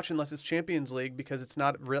something you watch unless it's Champions League because it's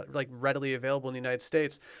not readily available in the United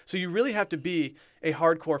States. So you really have to be a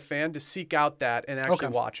hardcore fan to seek out that and actually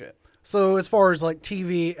watch it. So as far as like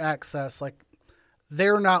TV access, like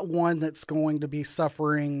they're not one that's going to be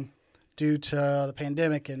suffering due to the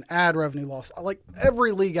pandemic and ad revenue loss. Like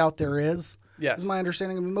every league out there is. Yes. Is my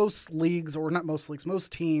understanding. I mean, most leagues, or not most leagues,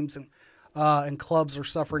 most teams and clubs are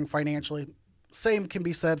suffering financially. Same can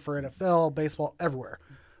be said for NFL, baseball, everywhere.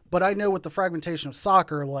 But I know with the fragmentation of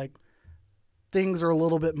soccer, like things are a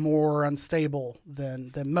little bit more unstable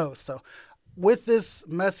than most. So with this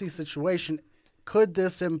Messi situation, could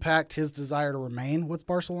this impact his desire to remain with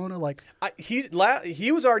Barcelona? Like, he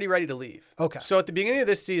was already ready to leave. Okay. So at the beginning of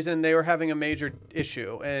this season, they were having a major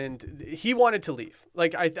issue, and he wanted to leave.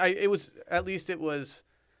 Like it was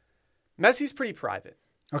Messi's pretty private.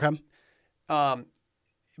 okay.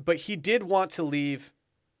 But he did want to leave.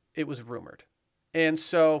 It was rumored. And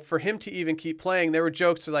so for him to even keep playing, there were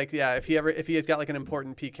jokes like, yeah, if he has got like an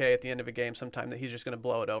important PK at the end of a game sometime, that he's just going to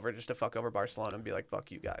blow it over just to fuck over Barcelona and be like,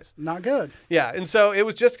 fuck you guys. Not good. Yeah. And so it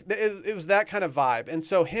was that kind of vibe. And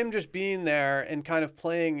so him just being there and kind of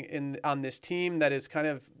playing on this team that is kind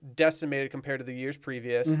of decimated compared to the years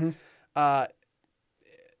previous,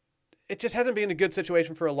 it just hasn't been a good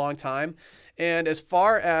situation for a long time. And as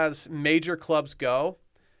far as major clubs go,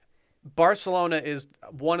 Barcelona is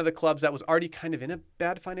one of the clubs that was already kind of in a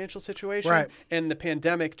bad financial situation, right? And the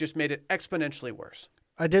pandemic just made it exponentially worse.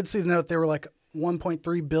 I did see the note they were like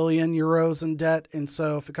 1.3 billion euros in debt, and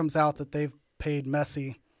so if it comes out that they've paid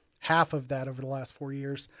Messi half of that over the last 4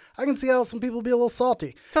 years, I can see how some people be a little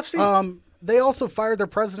salty. Tough scene. They also fired their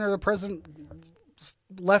president. Or the president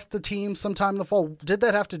left the team sometime in the fall. Did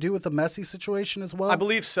that have to do with the Messi situation as well? I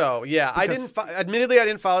believe so. Yeah, admittedly, I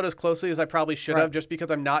didn't follow it as closely as I probably should have, just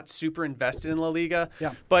because I'm not super invested in La Liga.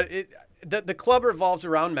 Yeah. But the club revolves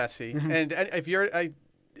around Messi, and if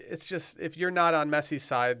you're not on Messi's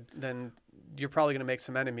side, then you're probably going to make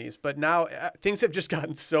some enemies. But now things have just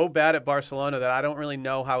gotten so bad at Barcelona that I don't really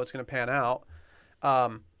know how it's going to pan out.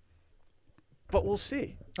 But we'll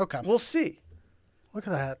see. Okay. We'll see. Look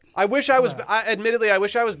at that. I wish I was. Admittedly, I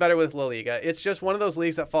wish I was better with La Liga. It's just one of those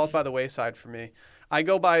leagues that falls by the wayside for me. I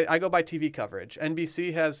go by TV coverage.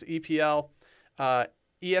 NBC has EPL,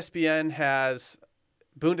 ESPN has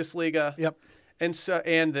Bundesliga. Yep.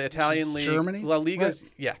 And the Italian league, Germany, La Liga, right?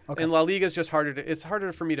 yeah, Okay. And La Liga is just harder. It's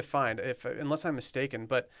harder for me to find unless I'm mistaken.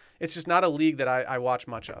 But it's just not a league that I watch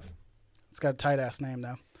much of. It's got a tight ass name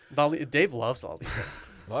though. Dave loves La Liga.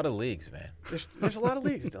 A lot of leagues, man. There's a lot of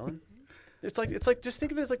leagues, Dylan. It's like just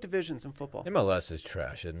think of it as like divisions in football. MLS is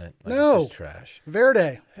trash, isn't it? Like, No. it's just trash.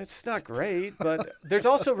 Verde. It's not great, but there's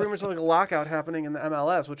also rumors of like a lockout happening in the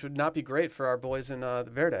MLS, which would not be great for our boys in the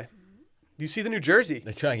Verde. You see the New Jersey?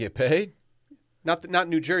 They try and get paid? Not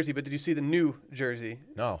New Jersey, but did you see the new jersey?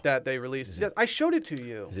 No. That they released? Yes, I showed it to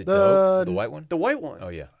you. Is it The- dope? The white one? The white one. Oh,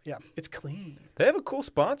 yeah. Yeah. It's clean. They have a cool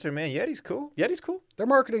sponsor, man. Yeti's cool. Yeti's cool. Their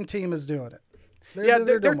marketing team is doing it.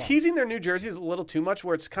 They're doing well. teasing their new jerseys a little too much,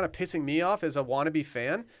 where it's kind of pissing me off as a wannabe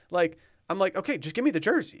fan. Like, I'm like, okay, just give me the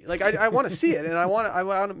jersey. Like, I want to see it, and I want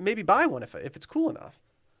to maybe buy one if it's cool enough.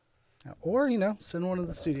 Or, send one to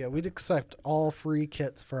the studio. We'd accept all free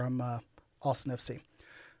kits from Austin FC.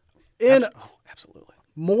 Absolutely.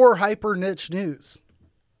 More hyper niche news.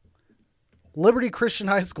 Liberty Christian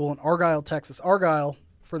High School in Argyle, Texas. Argyle,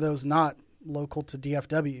 for those not local to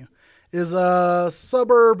DFW, is a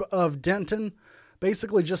suburb of Denton,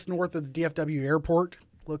 basically just north of the DFW airport,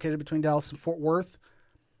 located between Dallas and Fort Worth.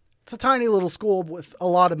 It's a tiny little school with a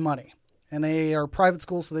lot of money, and they are a private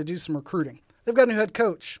school, so they do some recruiting. They've got a new head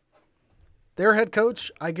coach. Their head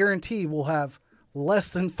coach, I guarantee, will have less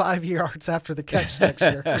than 5 yards after the catch next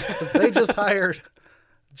year, because they just hired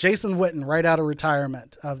Jason Witten right out of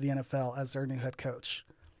retirement of the NFL as their new head coach.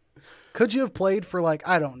 Could you have played for,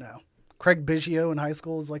 I don't know, Craig Biggio in high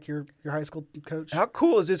school is like your high school coach? How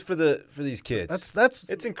cool is this for these kids?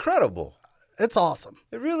 It's incredible. It's awesome.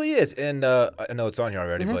 It really is. And I know it's on here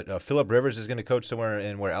already, but Phillip Rivers is going to coach somewhere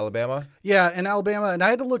in Alabama? Yeah, in Alabama. And I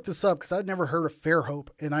had to look this up because I'd never heard of Fairhope.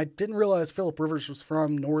 And I didn't realize Phillip Rivers was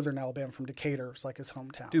from northern Alabama, from Decatur. It's like his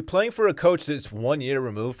hometown. Dude, playing for a coach that's 1 year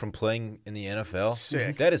removed from playing in the NFL,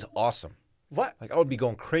 Sick. That is awesome. What? I would be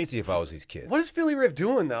going crazy if I was these kids. What is Philly Riv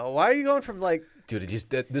doing, though? Why are you going from, Dude,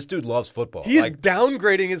 this dude loves football. He's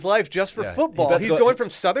downgrading his life just for football. He's going from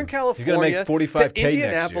Southern California make $45K to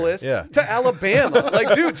Indianapolis next year. to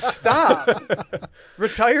Alabama. Dude, stop.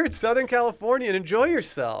 Retire in Southern California and enjoy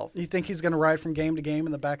yourself. You think he's going to ride from game to game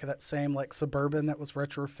in the back of that same, Suburban that was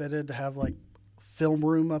retrofitted to have, film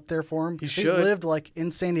room up there for him? He He should. lived,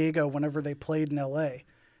 in San Diego whenever they played in L.A.,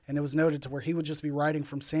 and it was noted to where he would just be riding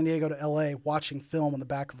from San Diego to L.A. watching film in the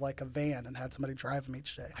back of a van and had somebody drive him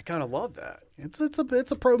each day. I kind of love that.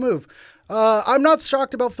 It's a pro move. I'm not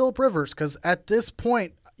shocked about Phillip Rivers because at this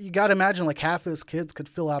point you got to imagine half of his kids could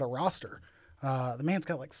fill out a roster. The man's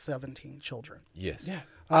got 17 children. Yes. Yeah.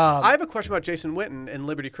 I have a question about Jason Witten and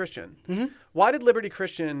Liberty Christian. Mm-hmm. Why did Liberty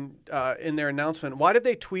Christian, in their announcement, why did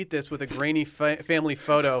they tweet this with a grainy family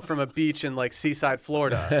photo from a beach in Seaside,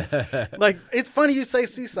 Florida? It's funny you say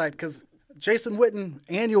Seaside because Jason Witten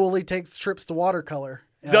annually takes trips to Watercolor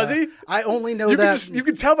Does he? I only know You that. you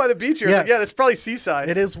can tell by the beach here. Yes. Yeah, that's probably Seaside.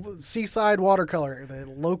 It is Seaside Watercolor. The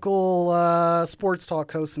local sports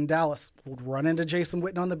talk host in Dallas will run into Jason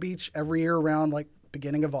Witten on the beach every year around like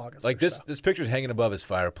beginning of August. Like or this, so. this picture's hanging above his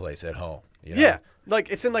fireplace at home. You know? Yeah, like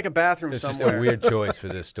it's in like a bathroom It's somewhere. just a weird choice for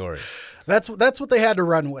this story. That's what they had to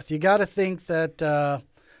run with. You got to think that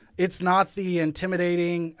it's not the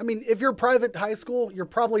intimidating. I mean, if you're a private high school, you're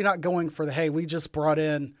probably not going for the, hey, we just brought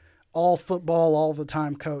in all football all the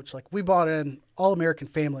time coach. Like we brought in all American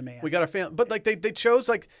family man. We got our family, but like they chose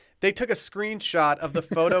like they took a screenshot of the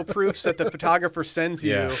photo proofs that the photographer sends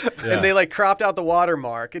you, Yeah. and they like cropped out the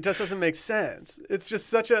watermark. It just doesn't make sense. It's just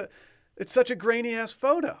such a grainy ass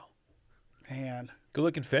photo. Man. Good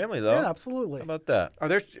looking family though. Yeah, absolutely. How about that? Are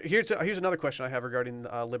there? Here's another question I have regarding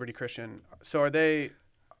Liberty Christian. So are they?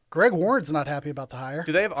 Greg Warren's not happy about the hire.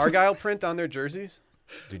 Do they have Argyle print on their jerseys?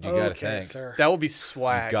 Dude, you gotta Okay, think. sir. That would be You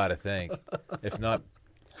swag. gotta think. If not,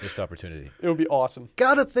 missed opportunity. It would be awesome.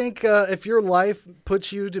 Gotta think if your life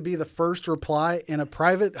puts you to be the first reply in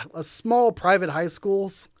a small private high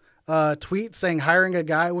school's tweet saying hiring a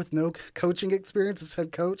guy with no coaching experience as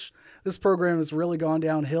head coach, this program has really gone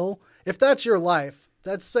downhill. If that's your life,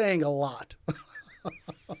 that's saying a lot.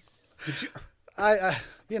 I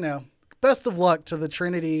best of luck to the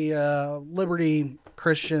Trinity Liberty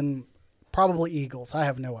Christian, probably Eagles. I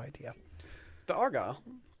have no idea. The Argyle.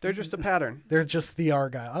 They're just a pattern. They're just the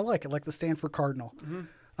Argyle. I like it, like the Stanford Cardinal.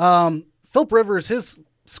 Philip Rivers, his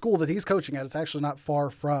school that he's coaching at is actually not far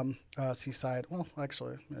from Seaside. Well,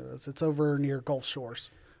 actually, it is. It's over near Gulf Shores.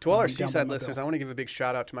 To all our down by Seaside Mobile. listeners, I want to give a big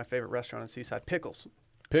shout out to my favorite restaurant in Seaside, Pickles.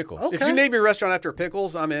 Pickles. Okay. If you name your restaurant after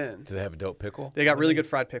Pickles, I'm in. Do they have a dope pickle? They got really good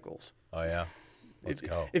fried pickles. Oh yeah. Let's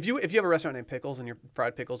go. If you have a restaurant named Pickles and your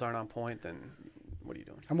fried pickles aren't on point, then what are you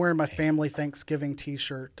doing? I'm wearing my family Thanksgiving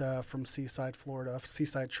T-shirt from Seaside, Florida.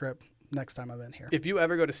 Seaside trip next time I'm in here. If you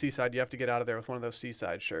ever go to Seaside, you have to get out of there with one of those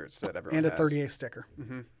Seaside shirts that everyone And a has. 38 sticker.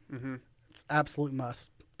 It's absolute must.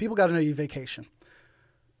 People got to know you vacation.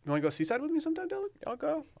 You want to go Seaside with me sometime, Dylan? I'll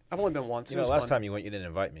go. I've only been once. You It know, was last fun. time you went, you didn't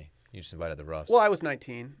invite me. You just invited the Russ. Well, I was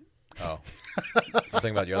 19. Oh. I'm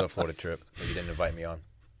thinking about your other Florida trip that you didn't invite me on.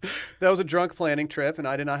 That was a drunk planning trip, and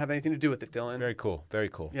I did not have anything to do with it, Dylan. Very cool. Very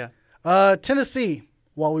cool. Yeah. Tennessee,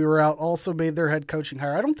 while we were out, also made their head coaching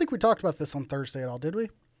hire. I don't think we talked about this on Thursday at all, did we?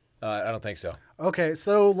 I don't think so. Okay,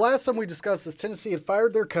 so last time we discussed this, Tennessee had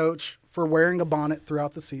fired their coach for wearing a bonnet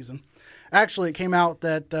throughout the season. Actually, it came out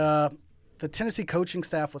that the Tennessee coaching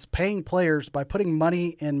staff was paying players by putting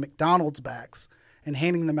money in McDonald's bags and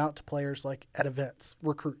handing them out to players like at events,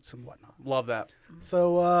 recruits and whatnot. Love that.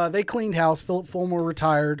 So they cleaned house. Philip Fulmer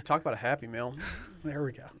retired. Talk about a happy meal. There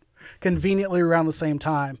we go. Conveniently around the same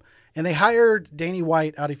time. And they hired Danny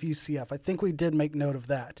White out of UCF. I think we did make note of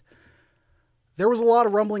that. There was a lot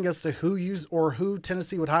of rumbling as to who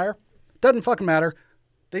Tennessee would hire. Doesn't fucking matter.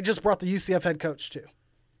 They just brought the UCF head coach too,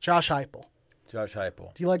 Josh Heupel. Josh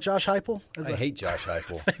Heupel. Do you like Josh Heupel? I hate Josh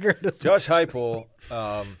Heupel. Figured Josh Heupel,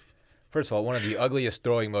 first of all, one of the ugliest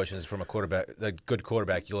throwing motions from a quarterback, a good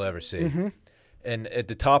quarterback you'll ever see. Mm-hmm. And at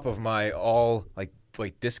the top of my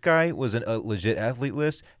this guy was a legit athlete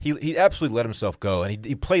list. He absolutely let himself go, and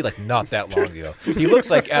he played like not that long ago. He looks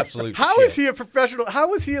like absolute How shit. is he a professional?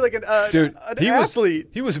 How is he like an He athlete?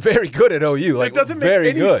 he was very good at OU. Like It doesn't make very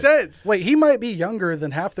any good. sense. Wait, he might be younger than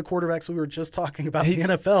half the quarterbacks we were just talking about in the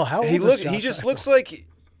NFL. How old is Josh He just Heupel? looks like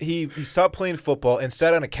he stopped playing football and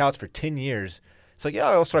sat on a couch for 10 years. It's like, yeah,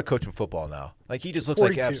 I'll start coaching football now. Like he just looks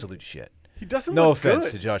 42. like absolute shit. He doesn't No look offense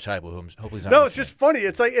good. to Josh Heupel, whom hopefully he's not No, it's listening. just funny.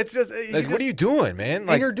 It's like What are you doing, man? And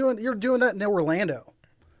Like, you're doing that in Orlando.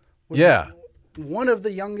 yeah. One of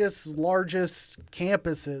the youngest, largest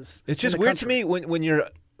campuses. It's just in the weird to country. me when you're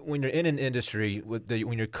in an industry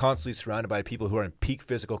when you're constantly surrounded by people who are in peak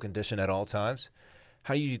physical condition at all times.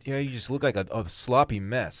 How you just look like a sloppy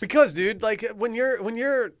mess. Because, dude, like when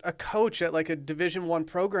you're a coach at like a Division I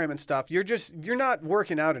program and stuff, you're not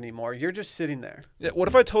working out anymore. You're just sitting there. Yeah, what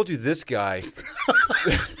if I told you this guy,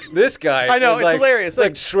 this guy? I know, was it's hilarious. Like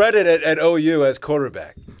Like- shredded at OU as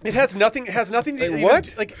quarterback. It has nothing to Like, even,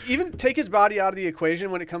 what? like even take his body out of the equation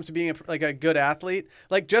when it comes to being a good athlete.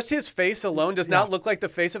 Like just his face alone does not look like the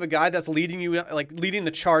face of a guy that's leading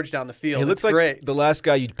the charge down the field. He looks It's like great. the last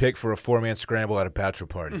guy you'd pick for a 4-man scramble at a bachelor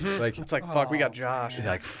party. Like It's like fuck, we got Josh. he's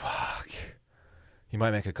like, fuck. He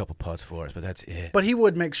might make a couple putts for us, but that's it. But he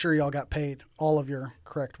would make sure y'all got paid all of your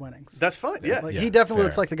correct winnings. That's fine. Yeah, Like Yeah, he definitely fair.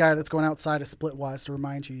 looks like the guy that's going outside of Splitwise to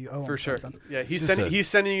remind you owe him for sure. something. Yeah, he's Just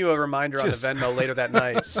sending you a reminder just- on the Venmo later that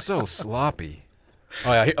night. So sloppy.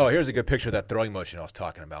 Oh yeah. Here's a good picture of that throwing motion I was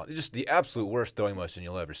talking about. It's just the absolute worst throwing motion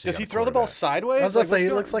you'll ever see. Does on he a throw the ball quarterback. sideways? I was about to say, what's he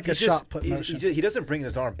going- looks like a shot put motion. He doesn't bring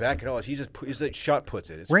his arm back at all. He's like shot puts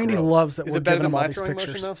it. It's Randy gross. loves that Is we're it better giving than him all my these throwing motion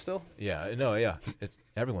pictures. though? Still, Yeah, no, yeah.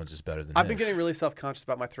 Everyone's is better than I've been his. getting really self-conscious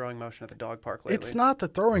about my throwing motion at the dog park lately. It's not the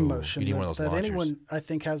throwing motion you need one of that, those that launchers. anyone, I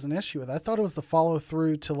think, has an issue with. I thought it was the follow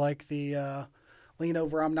through to like the lean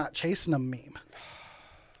over, I'm not chasing him meme.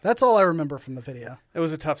 That's all I remember from the video. It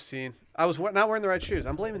was a tough scene. I was not wearing the right shoes.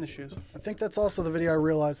 I'm blaming the shoes. I think that's also the video I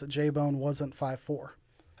realized that J-Bone wasn't 5'4".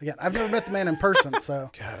 Again, I've never met the man in person, so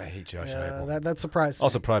God, I hate Josh Heupel. that surprised me.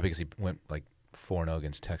 Also, probably because he went like 4-0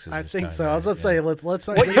 against Texas. I this think time, so. I was right? about to say, let's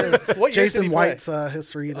not What get year- into what year did Jason he play? White's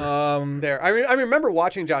history either. There, I remember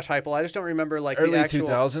watching Josh Heupel. I just don't remember like Early the actual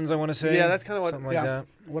 2000s, I want to say. Yeah, that's kinda what- something like yeah, that.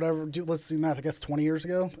 whatever. Let's do math. I guess 20 years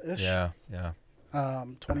ago ish. Yeah.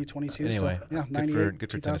 2022. Anyway, so, yeah, good 98, for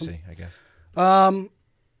 2000. Tennessee, I guess.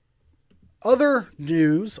 Other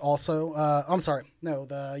news also. I'm sorry. No,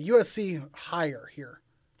 the USC hire here.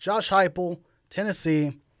 Josh Heupel,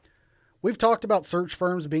 Tennessee. We've talked about search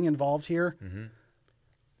firms being involved here. Mm-hmm.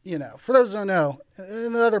 You know, for those who don't know,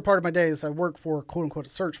 in the other part of my days, I work for quote unquote a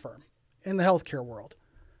search firm in the healthcare world.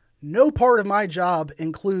 No part of my job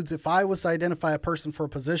includes if I was to identify a person for a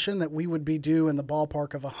position that we would be due in the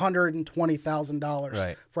ballpark of $120,000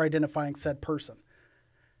 Right. for identifying said person.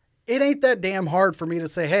 It ain't that damn hard for me to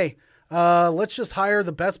say, hey, let's just hire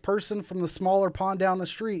the best person from the smaller pond down the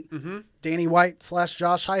street, Danny White /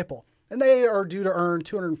 Josh Heupel. And they are due to earn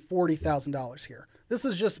 $240,000 here. This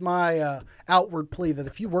is just my outward plea that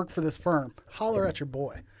if you work for this firm, holler at your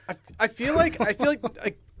boy. I feel like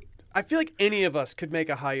any of us could make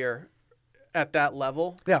a hire at that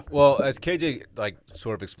level. Yeah. Well, as KJ like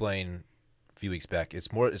sort of explained a few weeks back,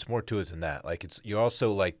 it's more to it than that. Like you're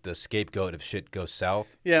also like the scapegoat if shit goes south.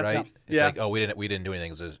 Yeah. Right. Yeah. It's Yeah. like, oh, we didn't do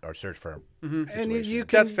anything. It was our search firm. And situation. you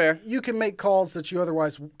can, That's fair. You can make calls that you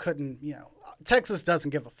otherwise couldn't, you know. Texas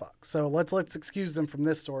doesn't give a fuck. So let's excuse them from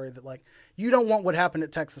this story that like you don't want what happened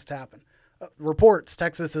at Texas to happen. Reports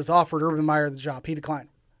Texas has offered Urban Meyer the job. He declined.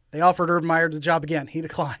 They offered Urban Meyer the job again. He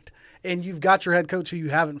declined. And you've got your head coach who you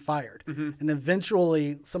haven't fired. And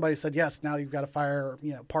eventually somebody said, yes, now you've got to fire,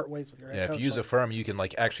 part ways with your head Yeah, coach. if you use a firm, you can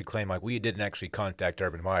like actually claim like we didn't actually contact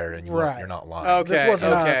Urban Meyer, and you're not lying. So this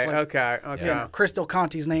wasn't us, like, Okay. Crystal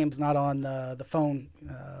Conti's name's not on the phone,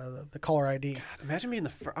 the caller ID. Imagine being the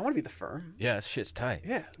firm. I want to be the firm. Yeah, this shit's tight.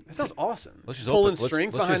 Yeah, that sounds awesome. Let's just Pulling open.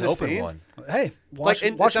 strings let's behind just the open scenes. one. Hey, watch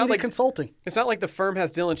and it's watch not Media like- Consulting. It's not like the firm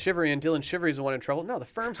has Dylan Shivery and Dylan Shivery's the one in trouble. No, the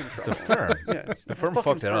firm's in trouble. The firm. Yeah, it's The firm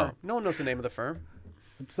fucking fucked it up. No one knows the name of the firm.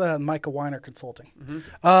 It's Micah Weiner Consulting.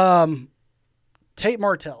 Mm-hmm. Tate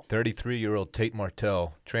Martell. 33-year-old Tate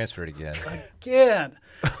Martell transferred again. Again,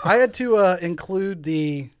 I had to include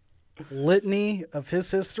the litany of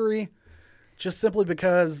his history just simply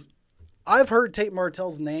because I've heard Tate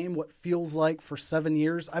Martell's name what feels like for 7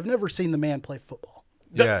 years. I've never seen the man play football.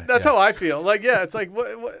 That's how I feel. Like, yeah, it's like,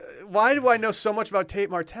 why do I know so much about Tate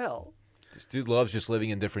Martell? This dude loves just living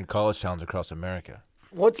in different college towns across America.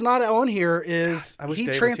 What's not on here is I wish he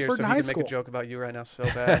Dave transferred was here so in he high could school. make a joke about you right now so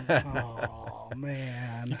bad. Oh,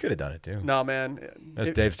 man. Could have done it too. No, man.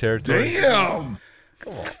 That's Dave's territory.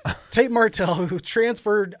 Tate Martell, who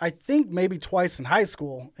transferred, I think, maybe twice in high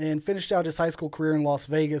school and finished out his high school career in Las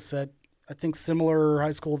Vegas at, I think, similar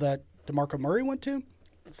high school that DeMarco Murray went to.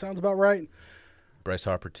 Sounds about right. Bryce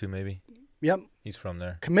Harper too, maybe. Yep. He's from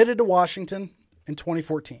there. Committed to Washington in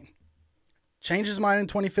 2014. Changed his mind in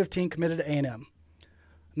 2015, committed to A&M.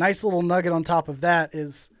 Nice little nugget on top of that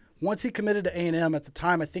is once he committed to A&M at the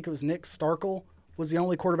time, I think it was Nick Starkel was the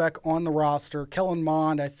only quarterback on the roster. Kellen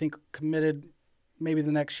Mond, I think, committed maybe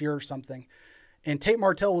the next year or something. And Tate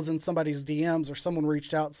Martell was in somebody's DMs or someone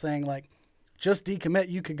reached out saying, like, just decommit.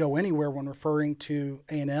 You could go anywhere when referring to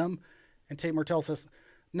A&M. And Tate Martell says,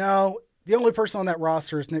 no, the only person on that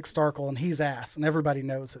roster is Nick Starkel, and he's ass, and everybody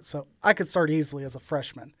knows it. So I could start easily as a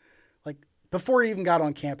freshman. Like, before he even got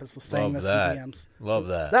on campus was saying Love this that. in DMs. Love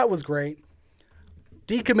that. That was great.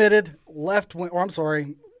 Decommitted,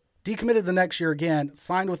 decommitted the next year again,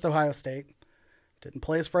 signed with Ohio State. Didn't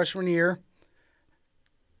play his freshman year.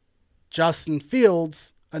 Justin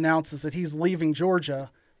Fields announces that he's leaving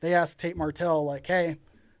Georgia. They asked Tate Martell, like, hey,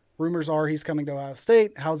 rumors are he's coming to Ohio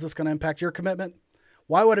State. How's this going to impact your commitment?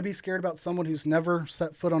 Why would I be scared about someone who's never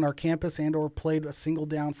set foot on our campus and or played a single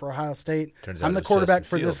down for Ohio State? Turns out I'm the it's quarterback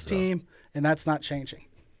Justin for this Fields, though. team, and that's not changing.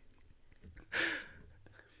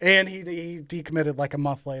 And he decommitted like a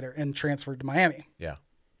month later and transferred to Miami. Yeah.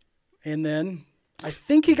 And then I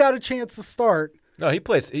think he got a chance to start. No, he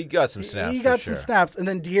plays. He got some snaps. He for got sure. some snaps. And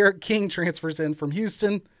then De'Aaron King transfers in from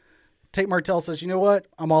Houston. Tate Martell says, you know what?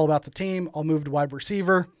 I'm all about the team. I'll move to wide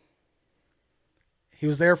receiver. He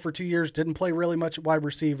was there for 2 years, didn't play really much at wide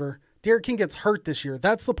receiver. Derek King gets hurt this year.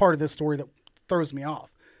 That's the part of this story that throws me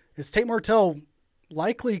off. Is Tate Martell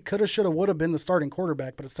likely coulda, shoulda, woulda been the starting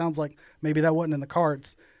quarterback, but it sounds like maybe that wasn't in the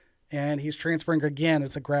cards. And he's transferring again.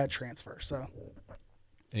 It's a grad transfer. So,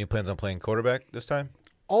 Any plans on playing quarterback this time?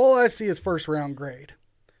 all I see is first-round grade.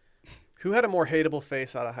 Who had a more hateable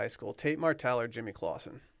face out of high school, Tate Martell or Jimmy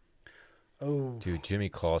Clausen? Oh, Dude, Jimmy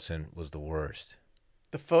Clausen was the worst.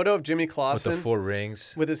 The photo of Jimmy With Clausen the 4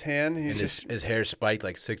 rings. with his hand, And his hair spiked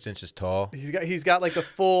like 6 inches tall. he's got like the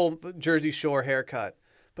full Jersey Shore haircut.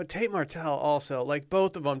 But Tate Martell also, like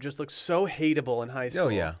both of them, just look so hateable in high school. Oh,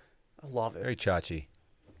 yeah. I love it. Very chachi.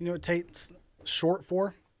 you know what Tate's short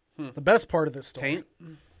for? The best part of this story.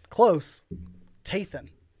 Taint? Close. Tathan.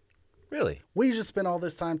 Really? We just spent all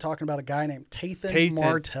this time talking about a guy named Tathan Tathan.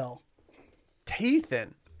 Martell.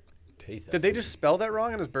 Tathan. Did they just spell that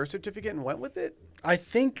wrong on his birth certificate and went with it? I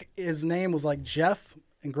think his name was like Jeff,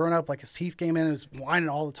 and growing up, like his teeth came in and he was whining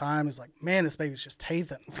all the time. He's like, man, this baby's just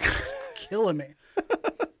Tathan. It's killing me.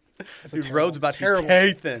 That's a Dude, terrible- Rhodes about terrible. to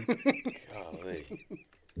be Tathan. Golly.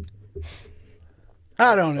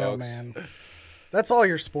 I don't know, Folks. man. That's all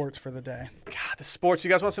your sports for the day. God, the sports. You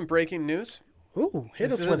guys want some breaking news? Ooh, hit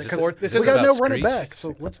This us with it. isn't 'Cause sport- this we isn't got no about running Screech. back,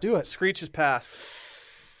 so let's do it. Screech has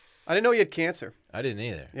passed. I didn't know he had cancer. I didn't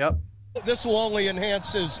either. Yep. This will only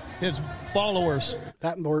enhance his followers.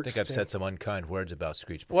 That I works. think I've too. said some unkind words about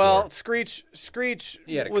Screech before. Well, Screech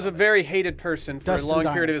He had a was a comment. very hated person for Dustin a long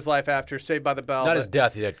Diamond. period of his life after Saved by the Bell. not but his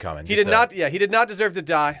death he had coming. He just did not. Yeah, he did not deserve to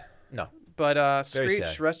die. No. But Very Screech,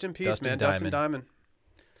 sad. rest in peace, Dustin man. Dustin Diamond. Diamond.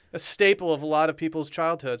 A staple of a lot of people's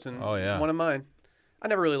childhoods, and Oh, yeah. one of mine. I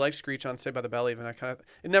never really liked Screech on Saved by the Bell. Even it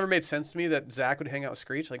never made sense to me that Zach would hang out with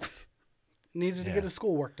Screech. Like, Needed to Yeah. get his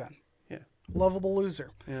schoolwork done. yeah, Lovable loser.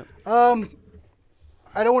 yeah.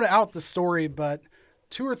 I don't want to out the story, but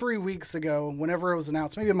 2 or 3 weeks ago, whenever it was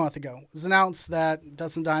announced, maybe a month ago, it was announced that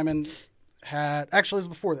Dustin Diamond had, actually it was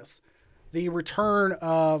before this, the return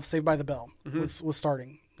of Saved by the Bell was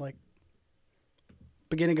starting, like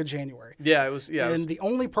beginning of January. Yeah, it was. Yeah, it And was, the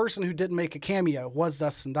only person who didn't make a cameo was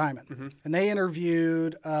Dustin Diamond. And they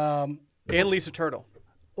interviewed, and Lisa Turtle.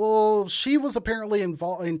 well, she was apparently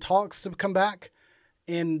involved in talks to come back,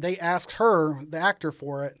 and they asked her, the actor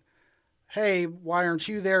for it, hey, why aren't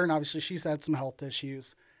you there? And obviously she's had some health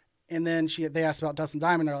issues. And then they asked about Dustin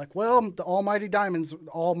Diamond. They're like, well, the almighty diamonds,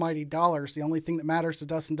 almighty dollars, the only thing that matters to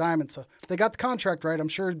Dustin Diamond. So if they got the contract right, I'm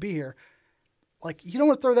sure it'd be here. Like, you don't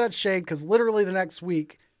want to throw that shade because literally the next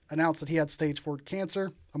week announced that he had stage 4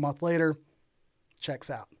 cancer. A month later, checks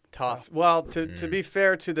out. Tough. So, Well, to be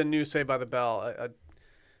fair to the new Saved by the Bell,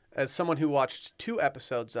 as someone who watched 2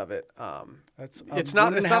 episodes of it, that's it's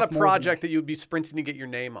not a more than project that you'd be sprinting to get your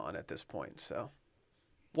name on at this point. So,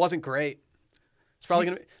 wasn't great. It's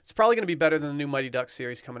probably gonna be better than the new Mighty Ducks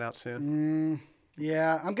series coming out soon.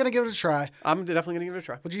 Yeah, I'm going to give it a try. I'm definitely gonna give it a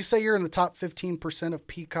try. Would you say you're in the top 15% of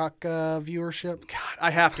Peacock viewership? God,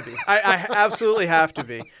 I have to be. I absolutely have to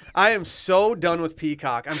be. I am so done with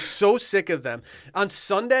Peacock. I'm so sick of them. On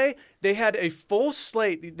Sunday, they had a full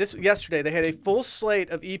slate. Yesterday, they had a full slate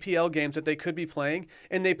of EPL games that they could be playing,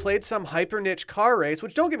 and they played some hyper niche car race.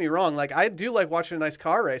 Which, don't get me wrong, like I do like watching a nice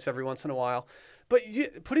car race every once in a while, but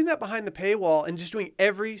putting that behind the paywall and just doing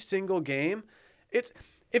every single game,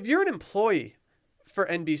 if you're an employee for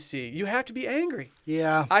NBC, you have to be angry.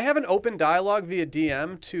 Yeah. I have an open dialogue via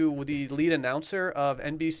DM to the lead announcer of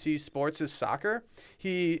NBC Sports' soccer.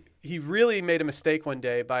 He really made a mistake one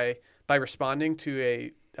day by responding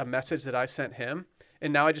to a message that I sent him,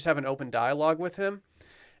 and now I just have an open dialogue with him.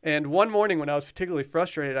 And one morning when I was particularly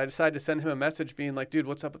frustrated, I decided to send him a message being like, dude,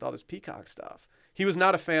 what's up with all this Peacock stuff? He was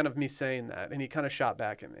not a fan of me saying that, and he kind of shot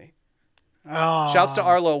back at me. Oh, Shouts to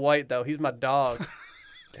Arlo White, though. He's my dog.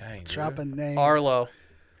 Dang, dude. dropping names. Arlo.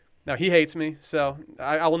 Now, he hates me, so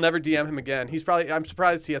I will never DM him again. I'm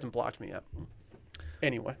surprised he hasn't blocked me yet.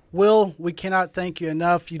 Anyway. Will, we cannot thank you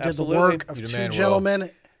enough. You did Absolutely. the work of You the 2 man, Will.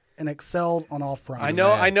 gentlemen and excelled on all fronts. I know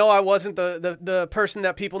man. I wasn't the person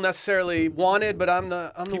that people necessarily wanted, but I'm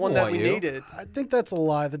the one that want we you. needed. I think that's a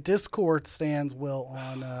lie. The Discord stands Will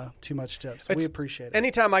on Too Much Dip, so we appreciate it.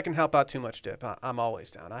 Anytime I can help out Too Much Dip, I'm always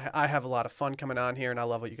down. I have a lot of fun coming on here, and I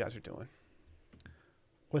love what you guys are doing.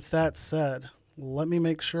 With that said, let me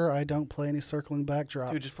make sure I don't play any circling back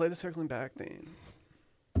drops. Dude, just play the circling back theme.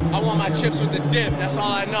 I want my chips with the dip. That's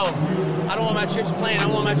all I know. I don't want my chips plain. I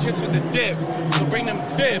want my chips with the dip. So bring them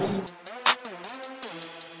dips.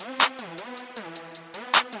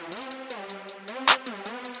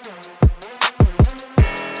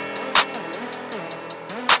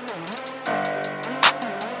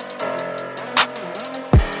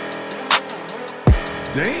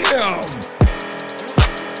 Damn.